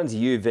 a big one's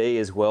UV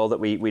as well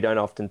that we don't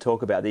often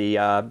talk about.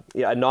 A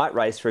night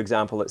race, for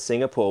example, at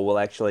Singapore will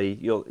actually,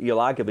 you'll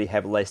arguably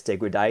have less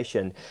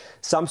degradation.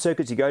 Some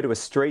circuits, you go to a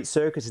street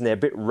circuit and they're a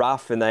bit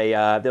rough and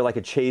they're like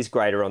a cheese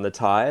grater on the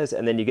tyres,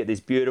 and then you get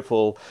these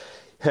beautiful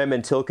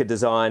Herman Tilke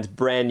designed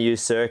brand new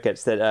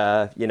circuits that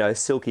are,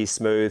 silky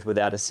smooth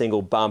without a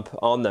single bump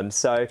on them.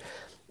 So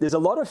there's a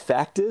lot of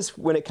factors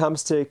when it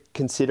comes to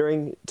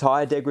considering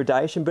tyre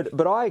degradation,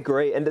 but I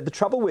agree. And the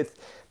trouble with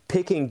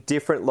picking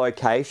different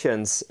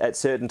locations at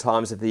certain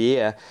times of the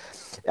year,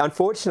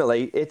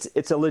 unfortunately, it's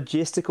a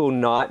logistical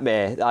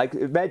nightmare.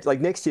 Like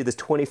next year, there's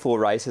 24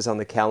 races on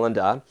the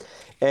calendar,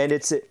 and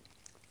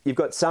you've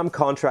got some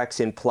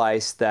contracts in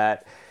place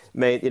that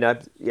mean,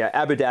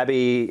 Abu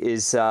Dhabi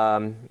is.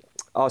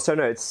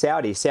 It's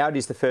Saudi.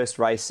 Saudi's the first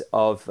race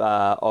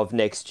of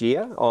next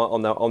year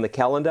on the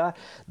calendar.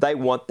 They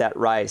want that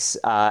race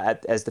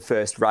as the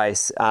first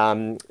race.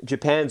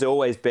 Japan's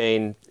always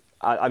been,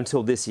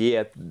 until this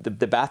year,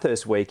 the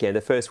Bathurst weekend,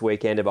 the first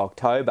weekend of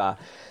October.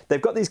 They've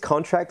got these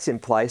contracts in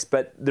place,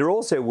 but they're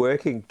also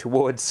working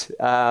towards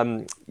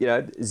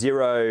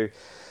zero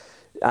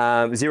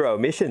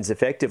emissions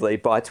effectively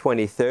by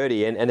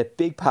 2030, and a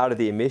big part of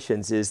the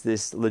emissions is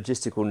this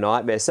logistical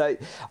nightmare. So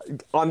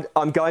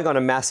I'm going on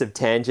a massive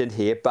tangent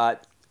here,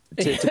 but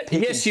to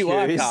pick yes, you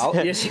are, Carl.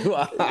 Yes, you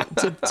are.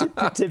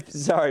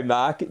 Sorry,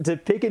 Mark. To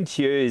pick and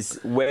choose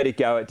where to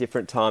go at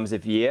different times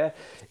of year,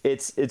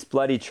 it's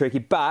bloody tricky.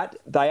 But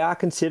they are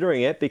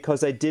considering it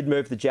because they did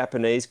move the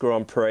Japanese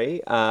Grand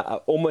Prix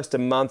almost a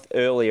month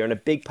earlier, and a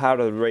big part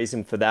of the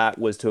reason for that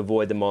was to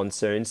avoid the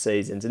monsoon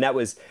seasons, and that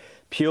was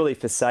purely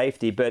for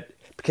safety. But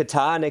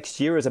Qatar next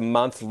year is a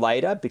month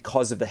later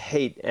because of the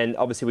heat, and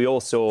obviously we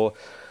all saw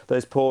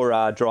those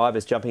poor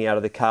drivers jumping out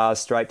of the cars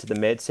straight to the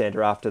med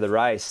centre after the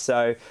race.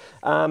 So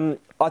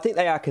I think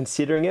they are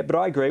considering it, but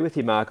I agree with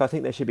you, Mark. I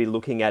think they should be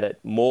looking at it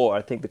more.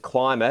 I think the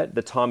climate,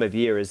 the time of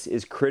year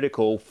is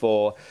critical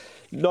for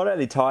not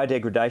only tyre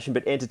degradation,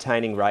 but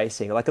entertaining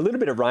racing. Like a little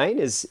bit of rain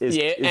is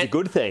a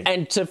good thing.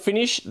 And to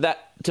finish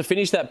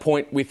that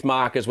point with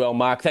Mark as well,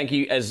 Mark, thank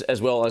you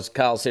as well as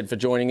Carl said for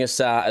joining us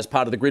as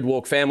part of the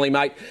Gridwalk family,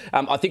 mate.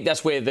 I think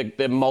that's where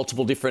the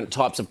multiple different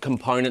types of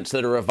components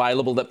that are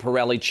available that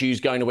Pirelli choose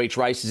going to each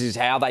race is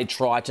how they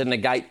try to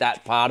negate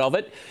that part of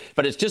it.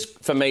 But it's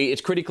just, for me,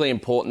 it's critically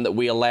important that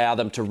we allow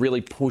them to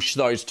really push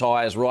those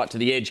tyres right to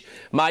the edge.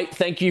 Mate,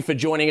 thank you for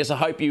joining us. I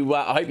hope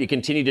you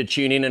continue to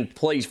tune in, and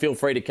please feel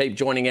free to keep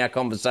joining our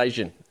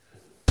conversation.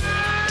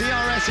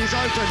 DRS is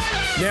open.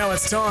 Now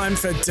it's time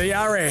for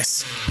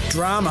DRS.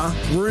 Drama,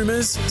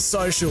 rumours,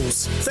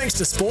 socials. Thanks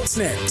to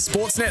Sportsnet.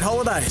 Sportsnet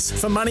Holidays.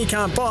 For money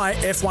can't buy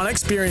F1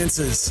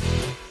 experiences.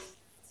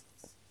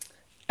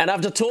 And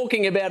after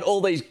talking about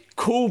all these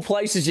cool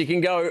places you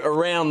can go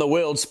around the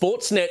world,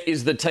 Sportsnet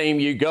is the team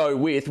you go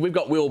with. We've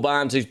got Will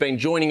Barnes, who's been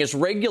joining us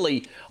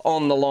regularly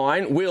on the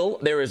line. Will,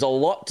 there is a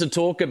lot to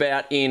talk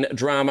about in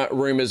drama,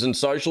 rumours and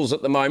socials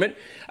at the moment.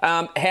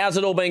 How's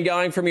it all been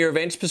going from your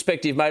events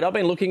perspective, mate? I've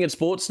been looking at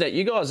Sportsnet.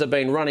 You guys have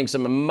been running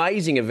some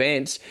amazing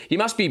events. You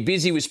must be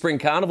busy with Spring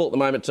Carnival at the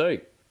moment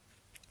too.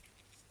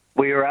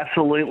 We are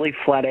absolutely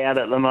flat out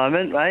at the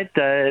moment, mate.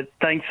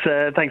 Thanks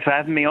for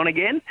having me on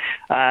again.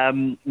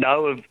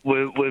 No,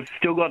 we've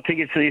still got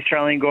tickets to the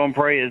Australian Grand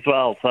Prix as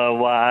well,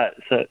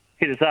 so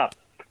hit us up.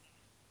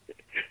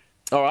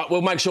 All right,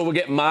 we'll make sure we'll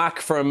get Mark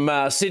from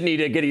Sydney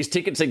to get his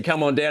tickets and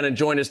come on down and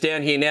join us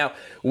down here. Now,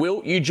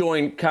 Will, you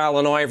join Carl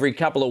and I every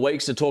couple of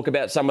weeks to talk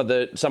about some of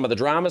the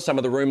drama, some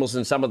of the rumours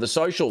and some of the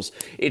socials.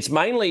 It's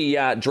mainly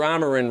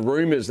drama and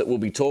rumours that we'll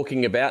be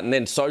talking about, and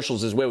then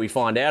socials is where we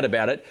find out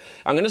about it.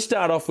 I'm going to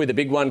start off with a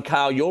big one.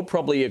 Carl, you're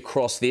probably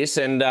across this,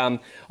 and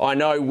I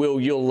know, Will,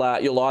 you'll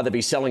either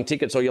be selling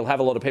tickets or you'll have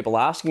a lot of people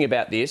asking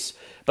about this,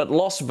 but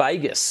Las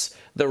Vegas,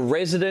 the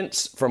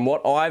residents, from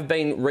what I've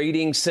been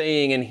reading,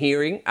 seeing and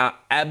hearing, are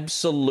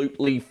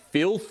absolutely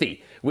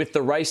filthy with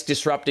the race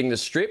disrupting the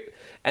strip.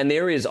 And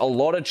there is a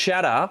lot of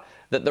chatter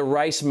that the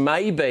race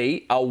may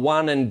be a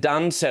one and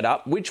done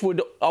setup, which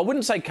I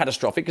wouldn't say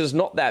catastrophic because it's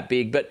not that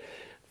big, but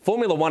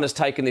Formula One has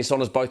taken this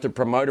on as both the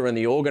promoter and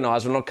the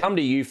organiser. And I'll come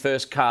to you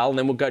first, Carl, and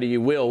then we'll go to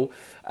you, Will.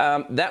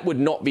 That would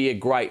not be a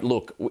great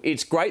look.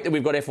 It's great that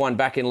we've got F1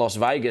 back in Las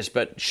Vegas,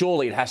 but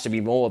surely it has to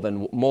be more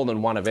than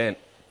one event.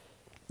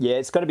 Yeah,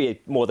 it's got to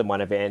be more than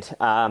one event.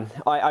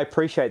 I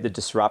appreciate the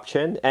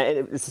disruption,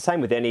 and it's the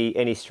same with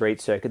any street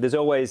circuit. There's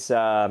always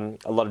a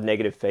lot of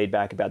negative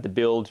feedback about the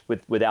build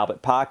with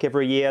Albert Park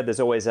every year.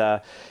 There's always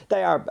they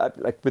are,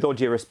 like, with all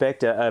due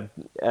respect,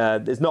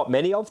 there's not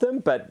many of them,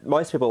 but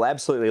most people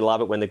absolutely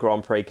love it when the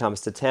Grand Prix comes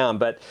to town.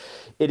 But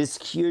it is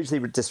hugely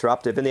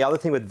disruptive. And the other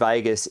thing with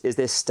Vegas is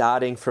they're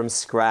starting from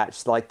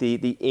scratch. Like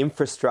the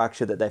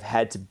infrastructure that they've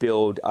had to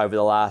build over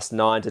the last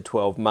 9 to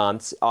 12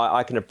 months,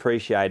 I can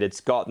appreciate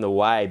it's got in the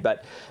way.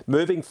 But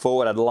moving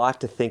forward, I'd like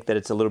to think that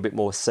it's a little bit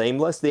more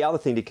seamless. The other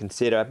thing to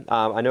consider,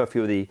 I know a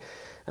few of the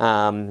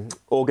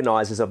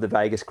organisers of the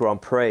Vegas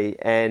Grand Prix,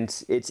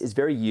 and it's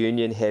very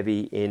union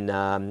heavy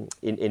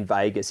in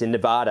Vegas, in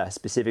Nevada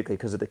specifically,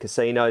 because of the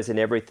casinos and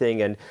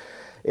everything. And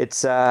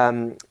it's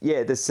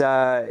it's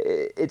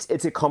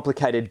a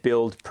complicated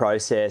build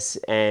process,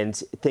 and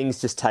things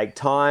just take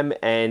time,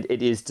 and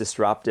it is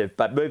disruptive.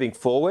 But moving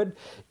forward,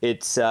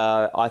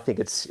 I think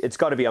it's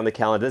got to be on the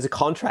calendar. There's a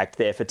contract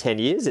there for 10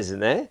 years, isn't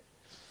there?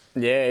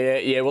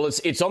 Yeah. Well,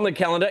 it's on the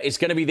calendar. It's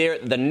going to be there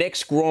at the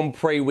next Grand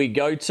Prix we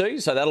go to,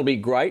 so that'll be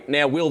great.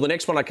 Now, Will, the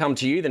next one I come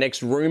to you, the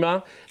next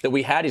rumour that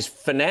we had is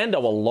Fernando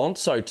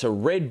Alonso to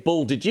Red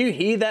Bull. Did you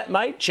hear that,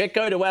 mate?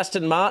 Checo to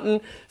Aston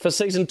Martin for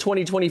season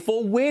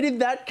 2024. Where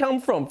did that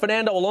come from?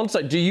 Fernando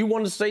Alonso, do you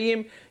want to see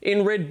him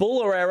in Red Bull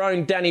or our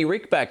own Danny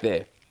Rick back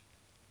there?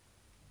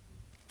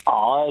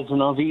 Oh, as an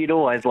Aussie, you'd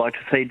always like to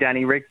see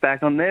Danny Rick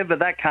back on there, but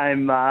that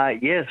came,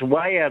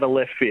 way out of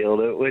left field.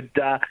 It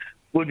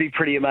would be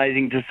pretty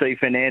amazing to see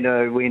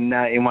Fernando win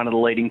in one of the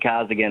leading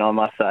cars again, I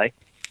must say.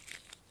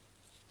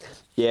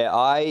 Yeah,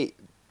 I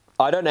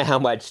don't know how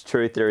much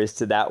truth there is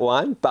to that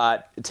one,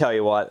 but tell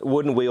you what,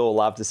 wouldn't we all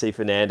love to see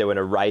Fernando in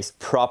a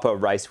proper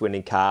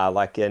race-winning car?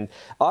 And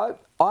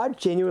I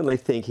genuinely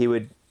think he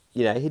would,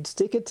 he'd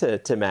stick it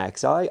to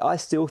Max. I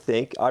still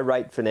think I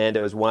rate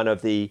Fernando as one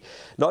of the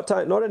not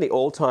only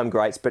all-time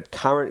greats, but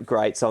current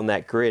greats on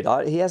that grid.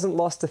 He hasn't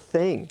lost a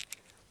thing.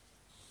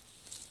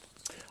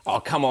 Oh,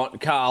 come on,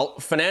 Carl.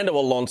 Fernando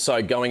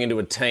Alonso going into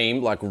a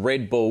team like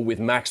Red Bull with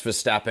Max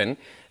Verstappen,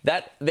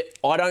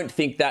 I don't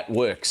think that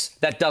works.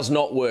 That does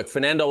not work.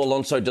 Fernando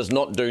Alonso does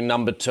not do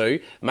number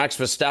 2. Max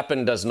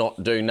Verstappen does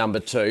not do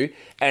number 2.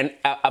 And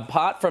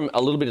apart from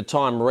a little bit of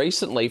time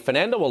recently,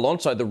 Fernando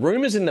Alonso, the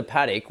rumours in the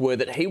paddock were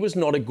that he was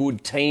not a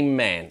good team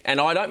man. And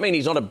I don't mean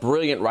he's not a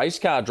brilliant race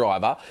car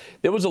driver.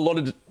 There was a lot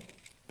of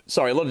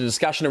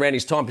discussion around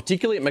his time,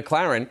 particularly at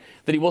McLaren,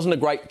 that he wasn't a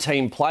great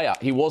team player.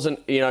 He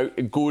wasn't,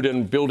 good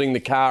in building the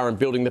car and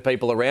building the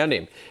people around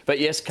him. But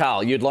yes,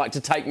 Carl, you'd like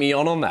to take me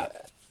on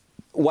that.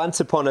 Once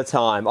upon a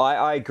time,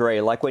 I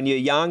agree. Like, when you're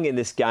young in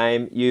this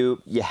game, you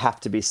have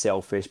to be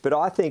selfish. But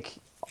I think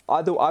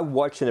I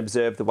watch and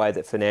observe the way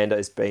that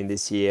Fernando's been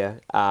this year.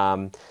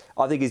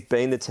 I think he's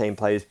been the team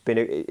player.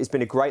 He's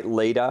been a great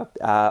leader.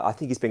 I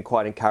think he's been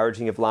quite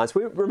encouraging of Lance.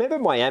 Remember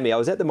Miami? I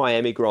was at the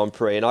Miami Grand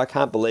Prix, and I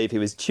can't believe he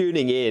was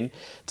tuning in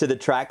to the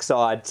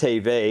trackside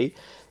TV,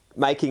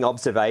 making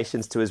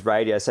observations to his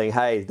radio, saying,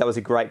 "Hey, that was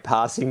a great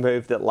passing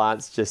move that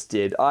Lance just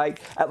did."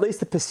 At least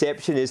the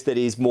perception is that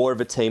he's more of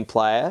a team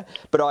player.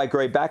 But I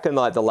agree. Back in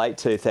the late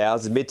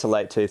 2000s, mid to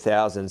late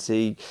 2000s,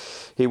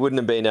 he wouldn't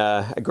have been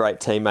a great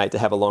teammate to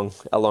have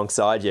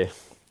alongside you.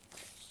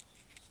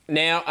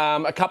 Now,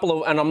 a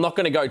couple of, and I'm not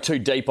going to go too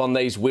deep on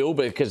these, Will,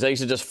 because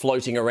these are just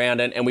floating around,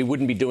 and we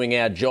wouldn't be doing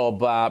our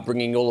job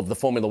bringing all of the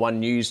Formula One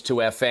news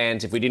to our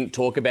fans if we didn't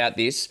talk about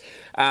this.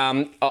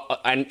 And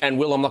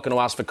Will, I'm not going to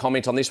ask for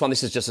comment on this one.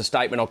 This is just a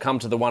statement. I'll come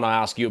to the one I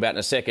ask you about in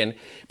a second.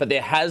 But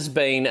there has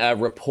been a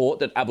report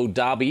that Abu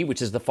Dhabi,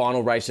 which is the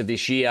final race of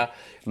this year,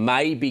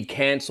 may be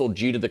cancelled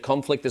due to the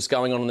conflict that's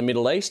going on in the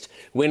Middle East.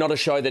 We're not a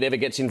show that ever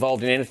gets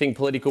involved in anything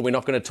political. We're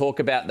not going to talk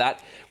about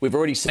that. We've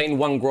already seen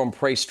one Grand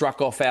Prix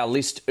struck off our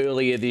list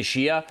earlier this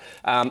year.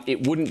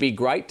 It wouldn't be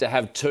great to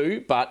have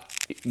 2, but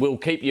we'll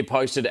keep you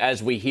posted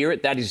as we hear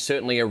it. That is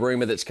certainly a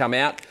rumour that's come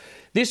out.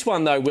 This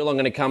one, though, Will, I'm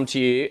going to come to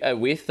you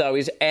with, though,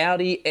 is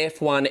Audi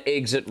F1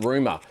 exit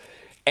rumour.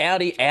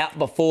 Audi out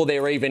before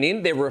they're even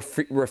in. They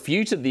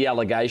refuted the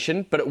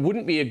allegation, but it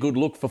wouldn't be a good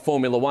look for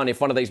Formula One if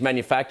one of these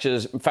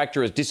manufacturers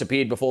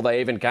disappeared before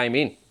they even came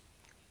in.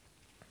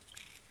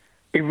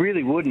 It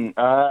really wouldn't.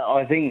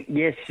 I think,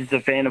 yes, as a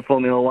fan of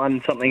Formula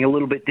One, something a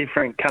little bit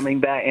different coming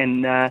back,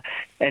 and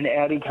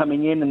Audi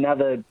coming in,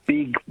 another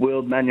big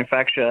world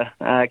manufacturer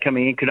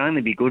coming in, could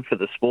only be good for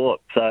the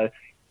sport. So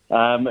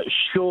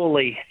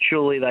surely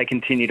they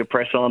continue to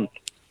press on.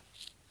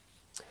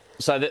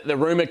 So the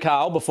rumour,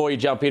 Carl, before you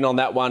jump in on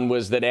that one,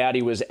 was that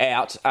Audi was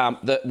out.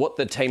 What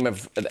the team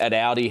at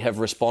Audi have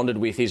responded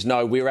with is,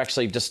 no, we're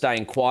actually just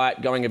staying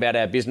quiet, going about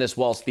our business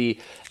whilst the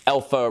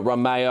Alfa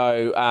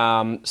Romeo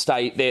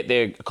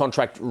their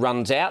contract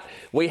runs out.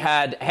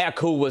 How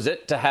cool was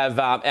it to have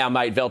our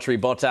mate Valtteri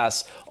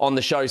Bottas on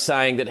the show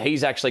saying that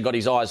he's actually got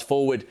his eyes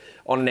forward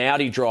on an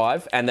Audi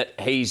drive and that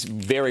he's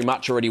very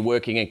much already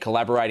working and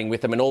collaborating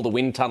with them, and all the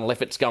wind tunnel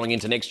efforts going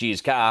into next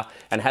year's car,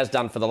 and has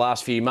done for the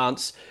last few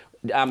months.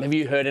 Have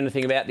you heard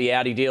anything about the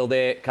Audi deal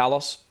there,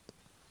 Carlos?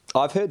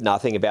 I've heard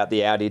nothing about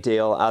the Audi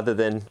deal other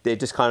than they're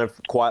just kind of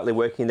quietly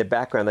working in the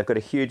background. They've got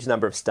a huge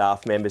number of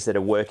staff members that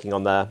are working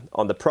on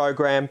the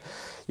program.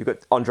 You've got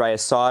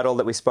Andreas Seidel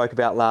that we spoke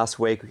about last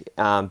week.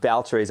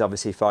 Valtteri is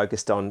obviously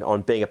focused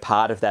on being a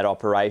part of that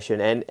operation,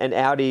 and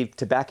Audi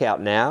to back out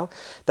now.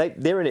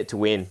 They're in it to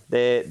win.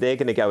 They're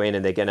going to go in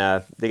and they're going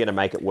to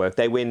make it work.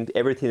 They win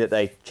everything that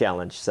they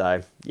challenge.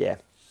 So yeah.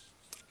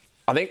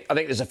 I think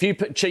there's a few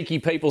cheeky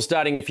people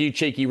starting a few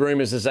cheeky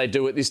rumours as they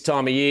do at this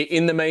time of year.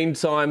 In the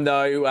meantime,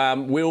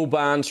 though, Will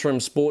Barnes from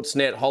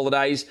Sportsnet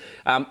Holidays.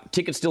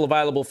 Tickets still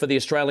available for the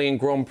Australian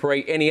Grand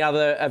Prix. Any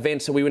other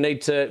events that we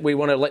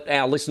want to let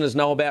our listeners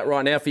know about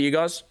right now for you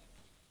guys?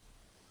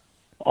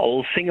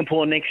 Oh,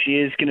 Singapore next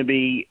year is going to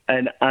be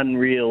an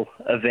unreal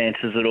event,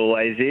 as it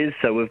always is.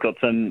 So we've got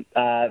some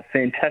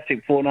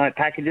fantastic 4-night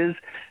packages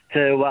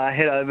to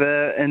head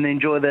over and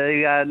enjoy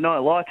the night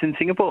lights in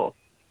Singapore.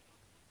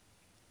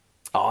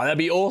 Oh, that'd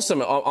be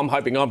awesome. I'm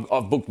hoping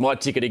I've booked my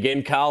ticket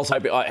again. Carl's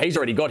hoping he's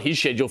already got his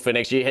schedule for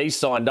next year. He's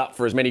signed up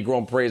for as many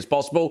Grand Prix as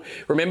possible.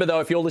 Remember,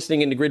 though, if you're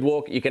listening into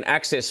Gridwalk, you can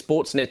access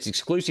Sportsnet's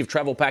exclusive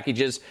travel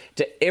packages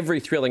to every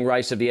thrilling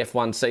race of the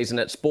F1 season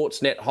at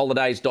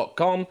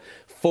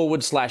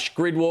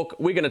sportsnetholidays.com/Gridwalk.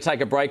 We're going to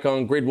take a break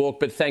on Gridwalk,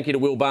 but thank you to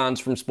Will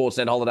Barnes from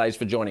Sportsnet Holidays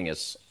for joining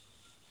us.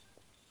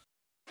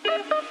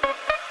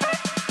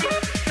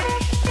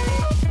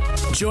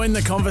 Join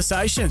the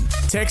conversation.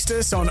 Text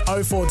us on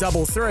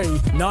 0433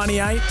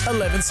 98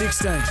 11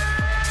 16.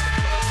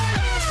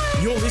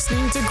 You're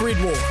listening to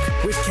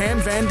Gridwalk with Cam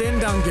van den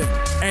Dungen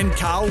and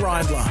Carl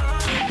Reindler.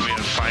 We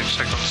have 5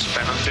 seconds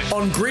penalty.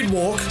 On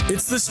Gridwalk,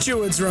 it's the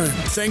Stewards Room,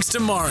 thanks to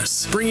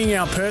Morris, bringing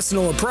our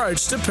personal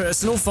approach to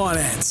personal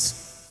finance.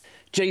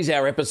 Geez,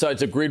 our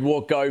episodes of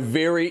Gridwalk go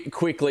very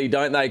quickly,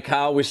 don't they,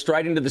 Carl? We're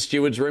straight into the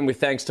Stewards Room with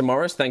thanks to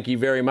Morris. Thank you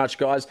very much,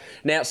 guys.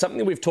 Now, something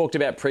that we've talked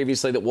about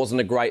previously that wasn't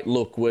a great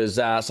look was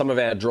some of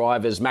our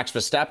drivers, Max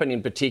Verstappen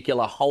in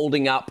particular,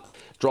 holding up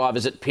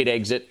drivers at pit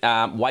exit,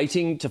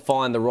 waiting to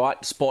find the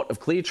right spot of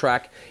clear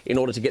track in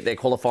order to get their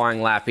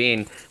qualifying lap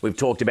in. We've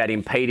talked about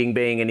impeding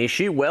being an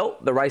issue. Well,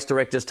 the race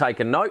director's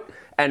taken note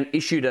and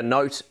issued a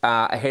note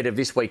ahead of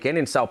this weekend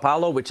in Sao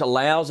Paulo, which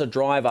allows a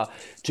driver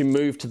to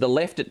move to the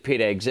left at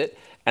pit exit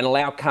and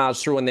allow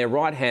cars through on their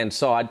right-hand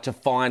side to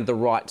find the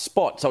right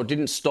spot. So it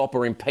didn't stop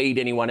or impede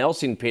anyone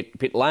else in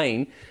pit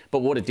lane, but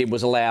what it did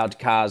was allowed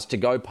cars to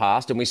go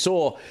past. And we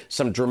saw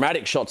some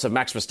dramatic shots of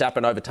Max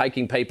Verstappen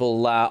overtaking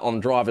people on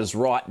drivers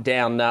right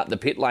down the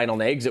pit lane on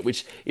the exit,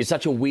 which is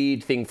such a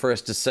weird thing for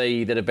us to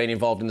see that have been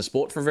involved in the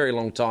sport for a very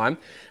long time.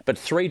 But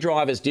 3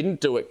 drivers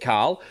didn't do it,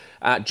 Carl.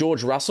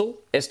 George Russell,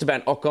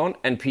 Esteban Ocon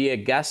and Pierre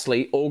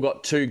Gasly all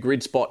got 2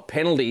 grid spot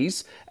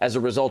penalties as a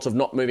result of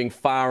not moving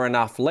far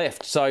enough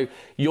left. So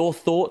your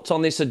thoughts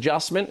on this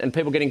adjustment and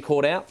people getting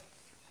caught out?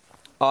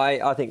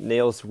 I think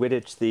Niels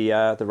Wittich,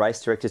 the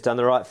race director, has done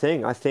the right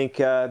thing. I think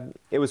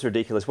it was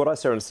ridiculous. What I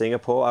saw in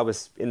Singapore, I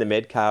was in the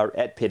med car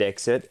at pit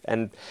exit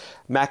and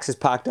Max is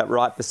parked up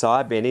right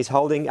beside me and he's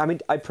holding... I mean,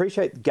 I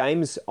appreciate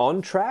games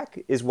on track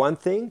is one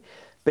thing,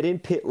 but in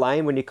pit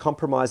lane, when you're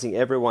compromising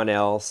everyone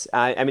else...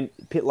 I mean,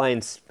 pit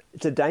lane's...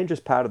 It's a dangerous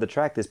part of the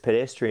track. There's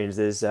pedestrians,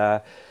 there's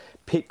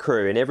pit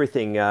crew and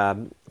everything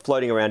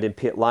floating around in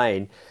pit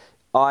lane.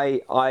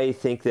 I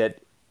think that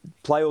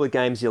play all the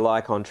games you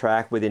like on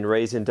track within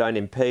reason, don't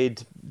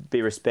impede,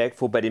 be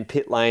respectful, but in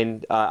pit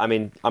lane, I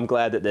mean, I'm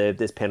glad that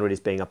there's penalties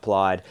being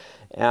applied.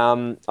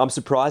 I'm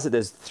surprised that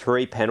there's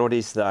 3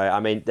 penalties though. I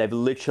mean, they've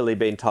literally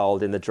been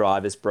told in the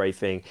driver's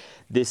briefing,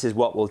 this is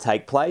what will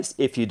take place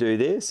if you do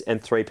this,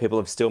 and 3 people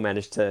have still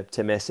managed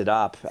to mess it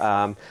up.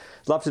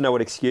 Love to know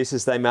what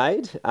excuses they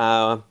made,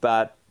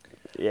 but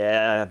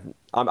yeah,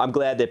 I'm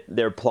glad that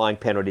they're applying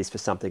penalties for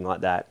something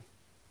like that.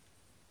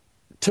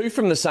 2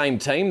 from the same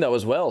team, though,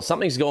 as well.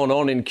 Something's gone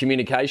on in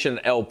communication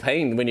at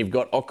Alpine when you've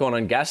got Ocon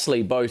and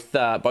Gasly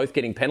both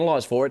getting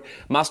penalised for it.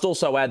 Must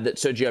also add that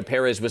Sergio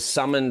Perez was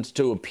summoned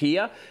to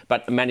appear,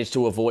 but managed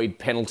to avoid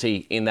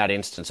penalty in that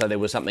instance. So there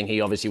was something he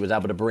obviously was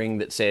able to bring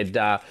that said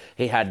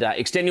he had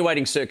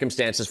extenuating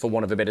circumstances, for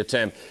want of a better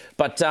term.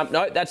 But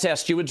no, that's our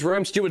Stewards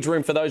Room. Stewards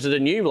Room, for those that are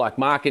new, like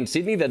Mark in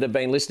Sydney, that have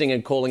been listening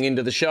and calling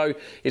into the show,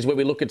 is where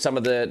we look at some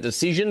of the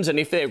decisions. And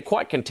if they're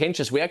quite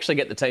contentious, we actually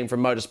get the team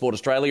from Motorsport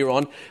Australia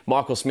on.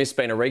 Michael Smith's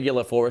been a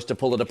regular for us to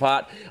pull it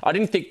apart. I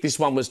didn't think this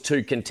one was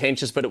too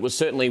contentious, but it was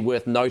certainly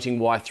worth noting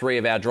why 3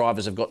 of our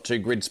drivers have got 2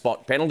 grid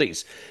spot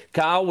penalties.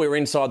 Carl, we're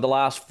inside the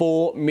last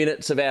 4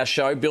 minutes of our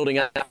show, building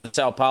up the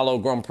Sao Paulo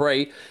Grand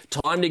Prix.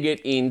 Time to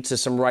get into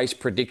some race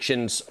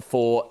predictions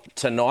for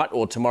tonight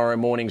or tomorrow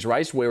morning's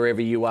race,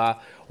 wherever you are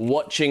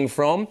watching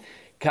from.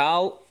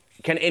 Carl,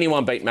 can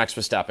anyone beat Max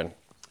Verstappen?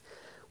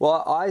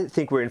 Well, I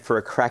think we're in for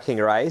a cracking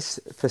race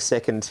for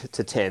 2nd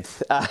to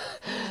 10th.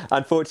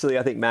 Unfortunately,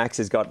 I think Max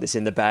has got this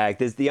in the bag.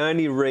 There's the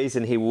only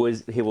reason he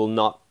will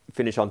not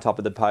finish on top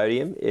of the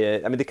podium.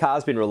 I mean, the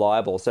car's been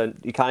reliable, so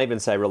you can't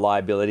even say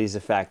reliability is a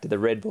factor. The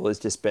Red Bull has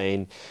just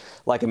been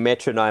like a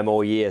metronome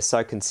all year,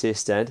 so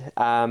consistent.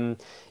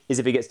 is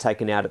if he gets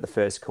taken out at the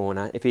first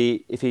corner. If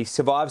he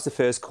survives the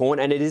first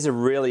corner, and it is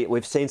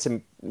we've seen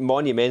some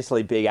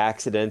monumentally big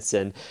accidents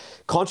and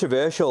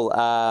controversial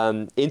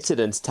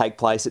incidents take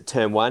place at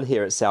turn 1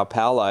 here at Sao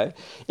Paulo.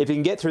 If he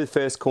can get through the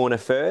first corner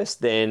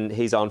first, then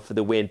he's on for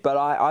the win. But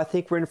I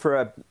think we're in for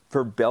a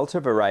belter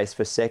of a race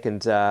for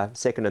second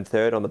and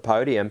third on the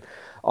podium.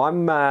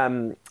 I'm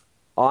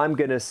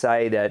going to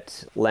say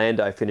that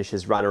Lando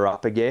finishes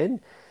runner-up again,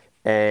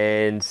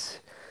 and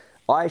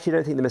I actually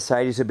don't think the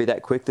Mercedes will be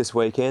that quick this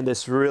weekend. They're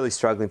really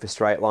struggling for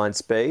straight line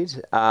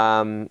speed.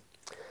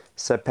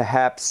 So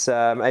perhaps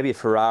maybe a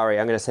Ferrari.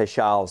 I'm going to say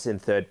Charles in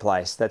third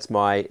place. That's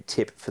my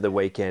tip for the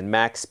weekend.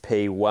 Max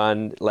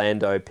P1,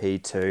 Lando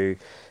P2,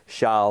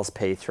 Charles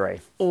P3.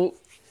 Well,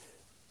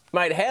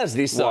 mate, how's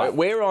this though? What?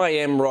 Where I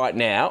am right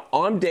now,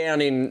 I'm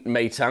down in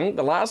Meetung.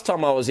 The last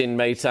time I was in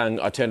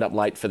Meetung, I turned up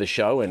late for the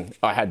show and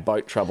I had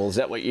boat trouble. Is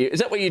that what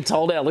you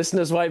told our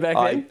listeners way back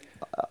then?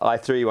 I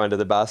threw you under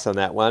the bus on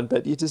that one,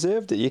 but you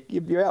deserved it.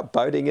 You're out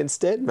boating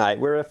instead, mate.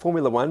 We're a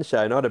Formula One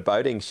show, not a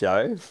boating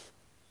show.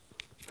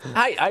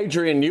 Hey,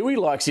 Adrian Newey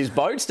likes his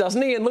boats,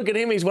 doesn't he? And look at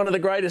him, he's one of the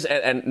greatest.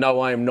 And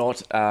no, I am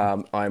not.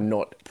 I am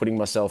not putting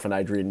myself and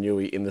Adrian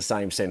Newey in the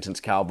same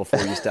sentence, Carl,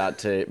 before you start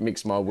to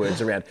mix my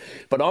words around.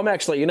 But I'm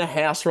actually in a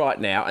house right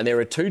now, and there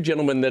are two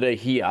gentlemen that are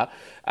here.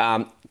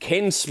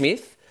 Ken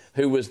Smith,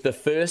 who was the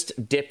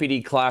first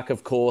deputy clerk,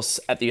 of course,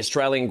 at the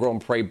Australian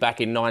Grand Prix back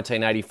in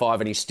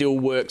 1985, and he still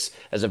works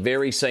as a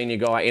very senior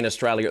guy in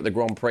Australia at the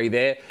Grand Prix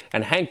there.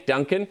 And Hank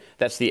Duncan,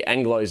 that's the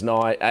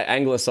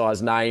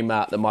anglicised name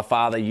that my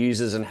father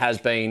uses and has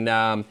been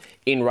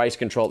in race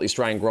control at the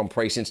Australian Grand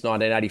Prix since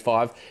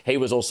 1985. He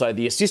was also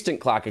the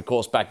assistant clerk, of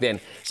course, back then.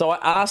 So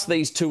I asked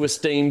these two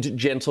esteemed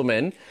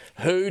gentlemen,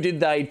 who did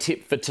they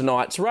tip for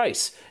tonight's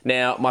race?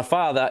 Now, my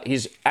father,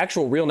 his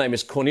actual real name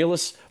is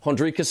Cornelis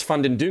Hendrikus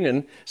van den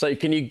Dungen. So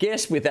can you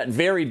guess with that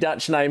very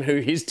Dutch name who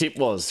his tip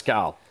was,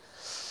 Carl?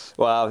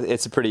 Well,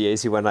 it's a pretty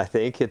easy one, I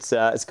think. It's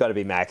got to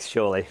be Max,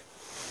 surely.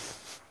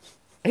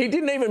 He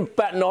didn't even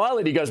bat an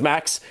eyelid. He goes,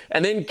 Max.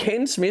 And then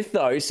Ken Smith,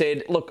 though,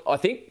 said, look, I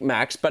think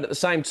Max, but at the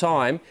same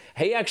time,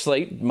 he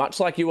actually, much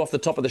like you off the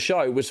top of the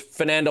show, was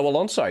Fernando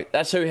Alonso.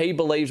 That's who he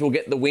believes will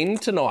get the win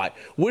tonight.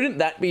 Wouldn't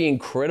that be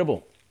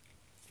incredible?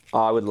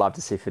 I would love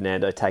to see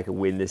Fernando take a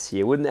win this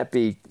year. Wouldn't that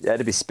be?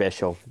 That'd be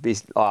special.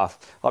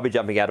 I'll be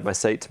jumping out of my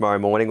seat tomorrow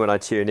morning when I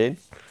tune in.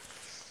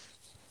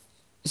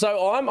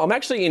 So I'm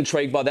actually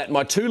intrigued by that.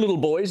 My two little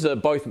boys are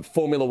both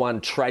Formula One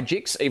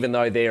tragics, even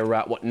though they're,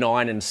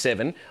 9 and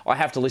 7. I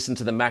have to listen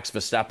to the Max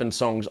Verstappen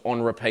songs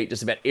on repeat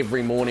just about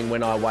every morning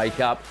when I wake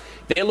up.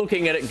 They're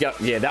looking at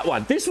it, yeah, that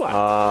one, this one.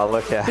 Oh,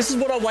 look out. This is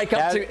what I wake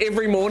up to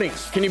every morning.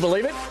 Can you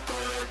believe it?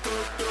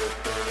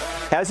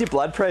 How's your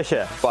blood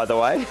pressure, by the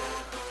way?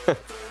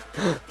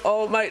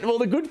 Oh, mate, well,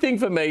 the good thing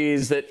for me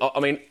is that,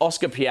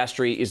 Oscar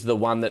Piastri is the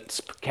one that's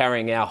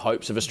carrying our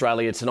hopes of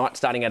Australia tonight,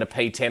 starting at a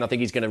P10. I think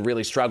he's going to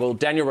really struggle.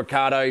 Daniel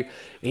Ricciardo,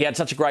 he had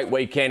such a great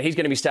weekend. He's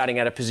going to be starting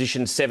at a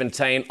position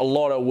 17. A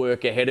lot of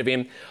work ahead of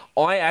him.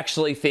 I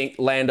actually think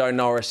Lando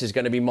Norris is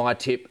going to be my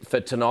tip for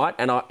tonight,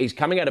 and he's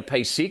coming at a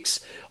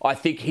P6. I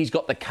think he's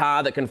got the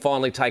car that can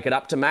finally take it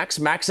up to Max.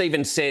 Max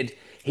even said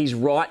he's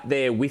right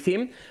there with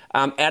him.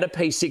 At a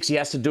P6, he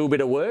has to do a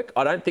bit of work.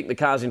 I don't think the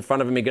cars in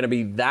front of him are going to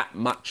be that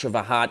much of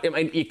a hard...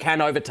 you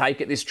can overtake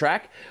at this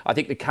track. I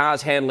think the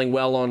car's handling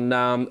well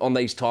on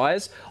these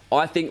tyres.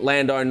 I think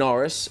Lando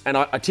Norris, and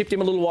I tipped him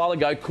a little while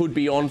ago, could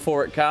be on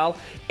for it, Carl.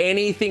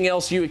 Anything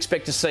else you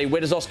expect to see? Where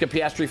does Oscar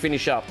Piastri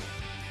finish up?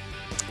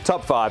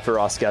 Top 5 for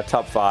Oscar,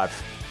 top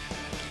 5.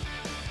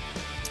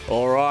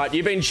 All right,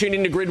 you've been tuned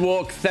into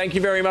Gridwalk. Thank you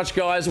very much,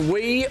 guys.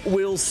 We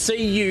will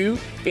see you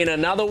in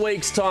another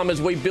week's time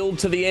as we build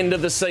to the end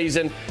of the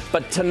season.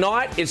 But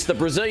tonight, it's the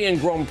Brazilian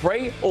Grand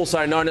Prix,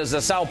 also known as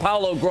the Sao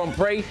Paulo Grand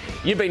Prix.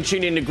 You've been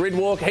tuned into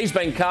Gridwalk. He's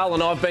been Carl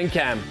and I've been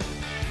Cam.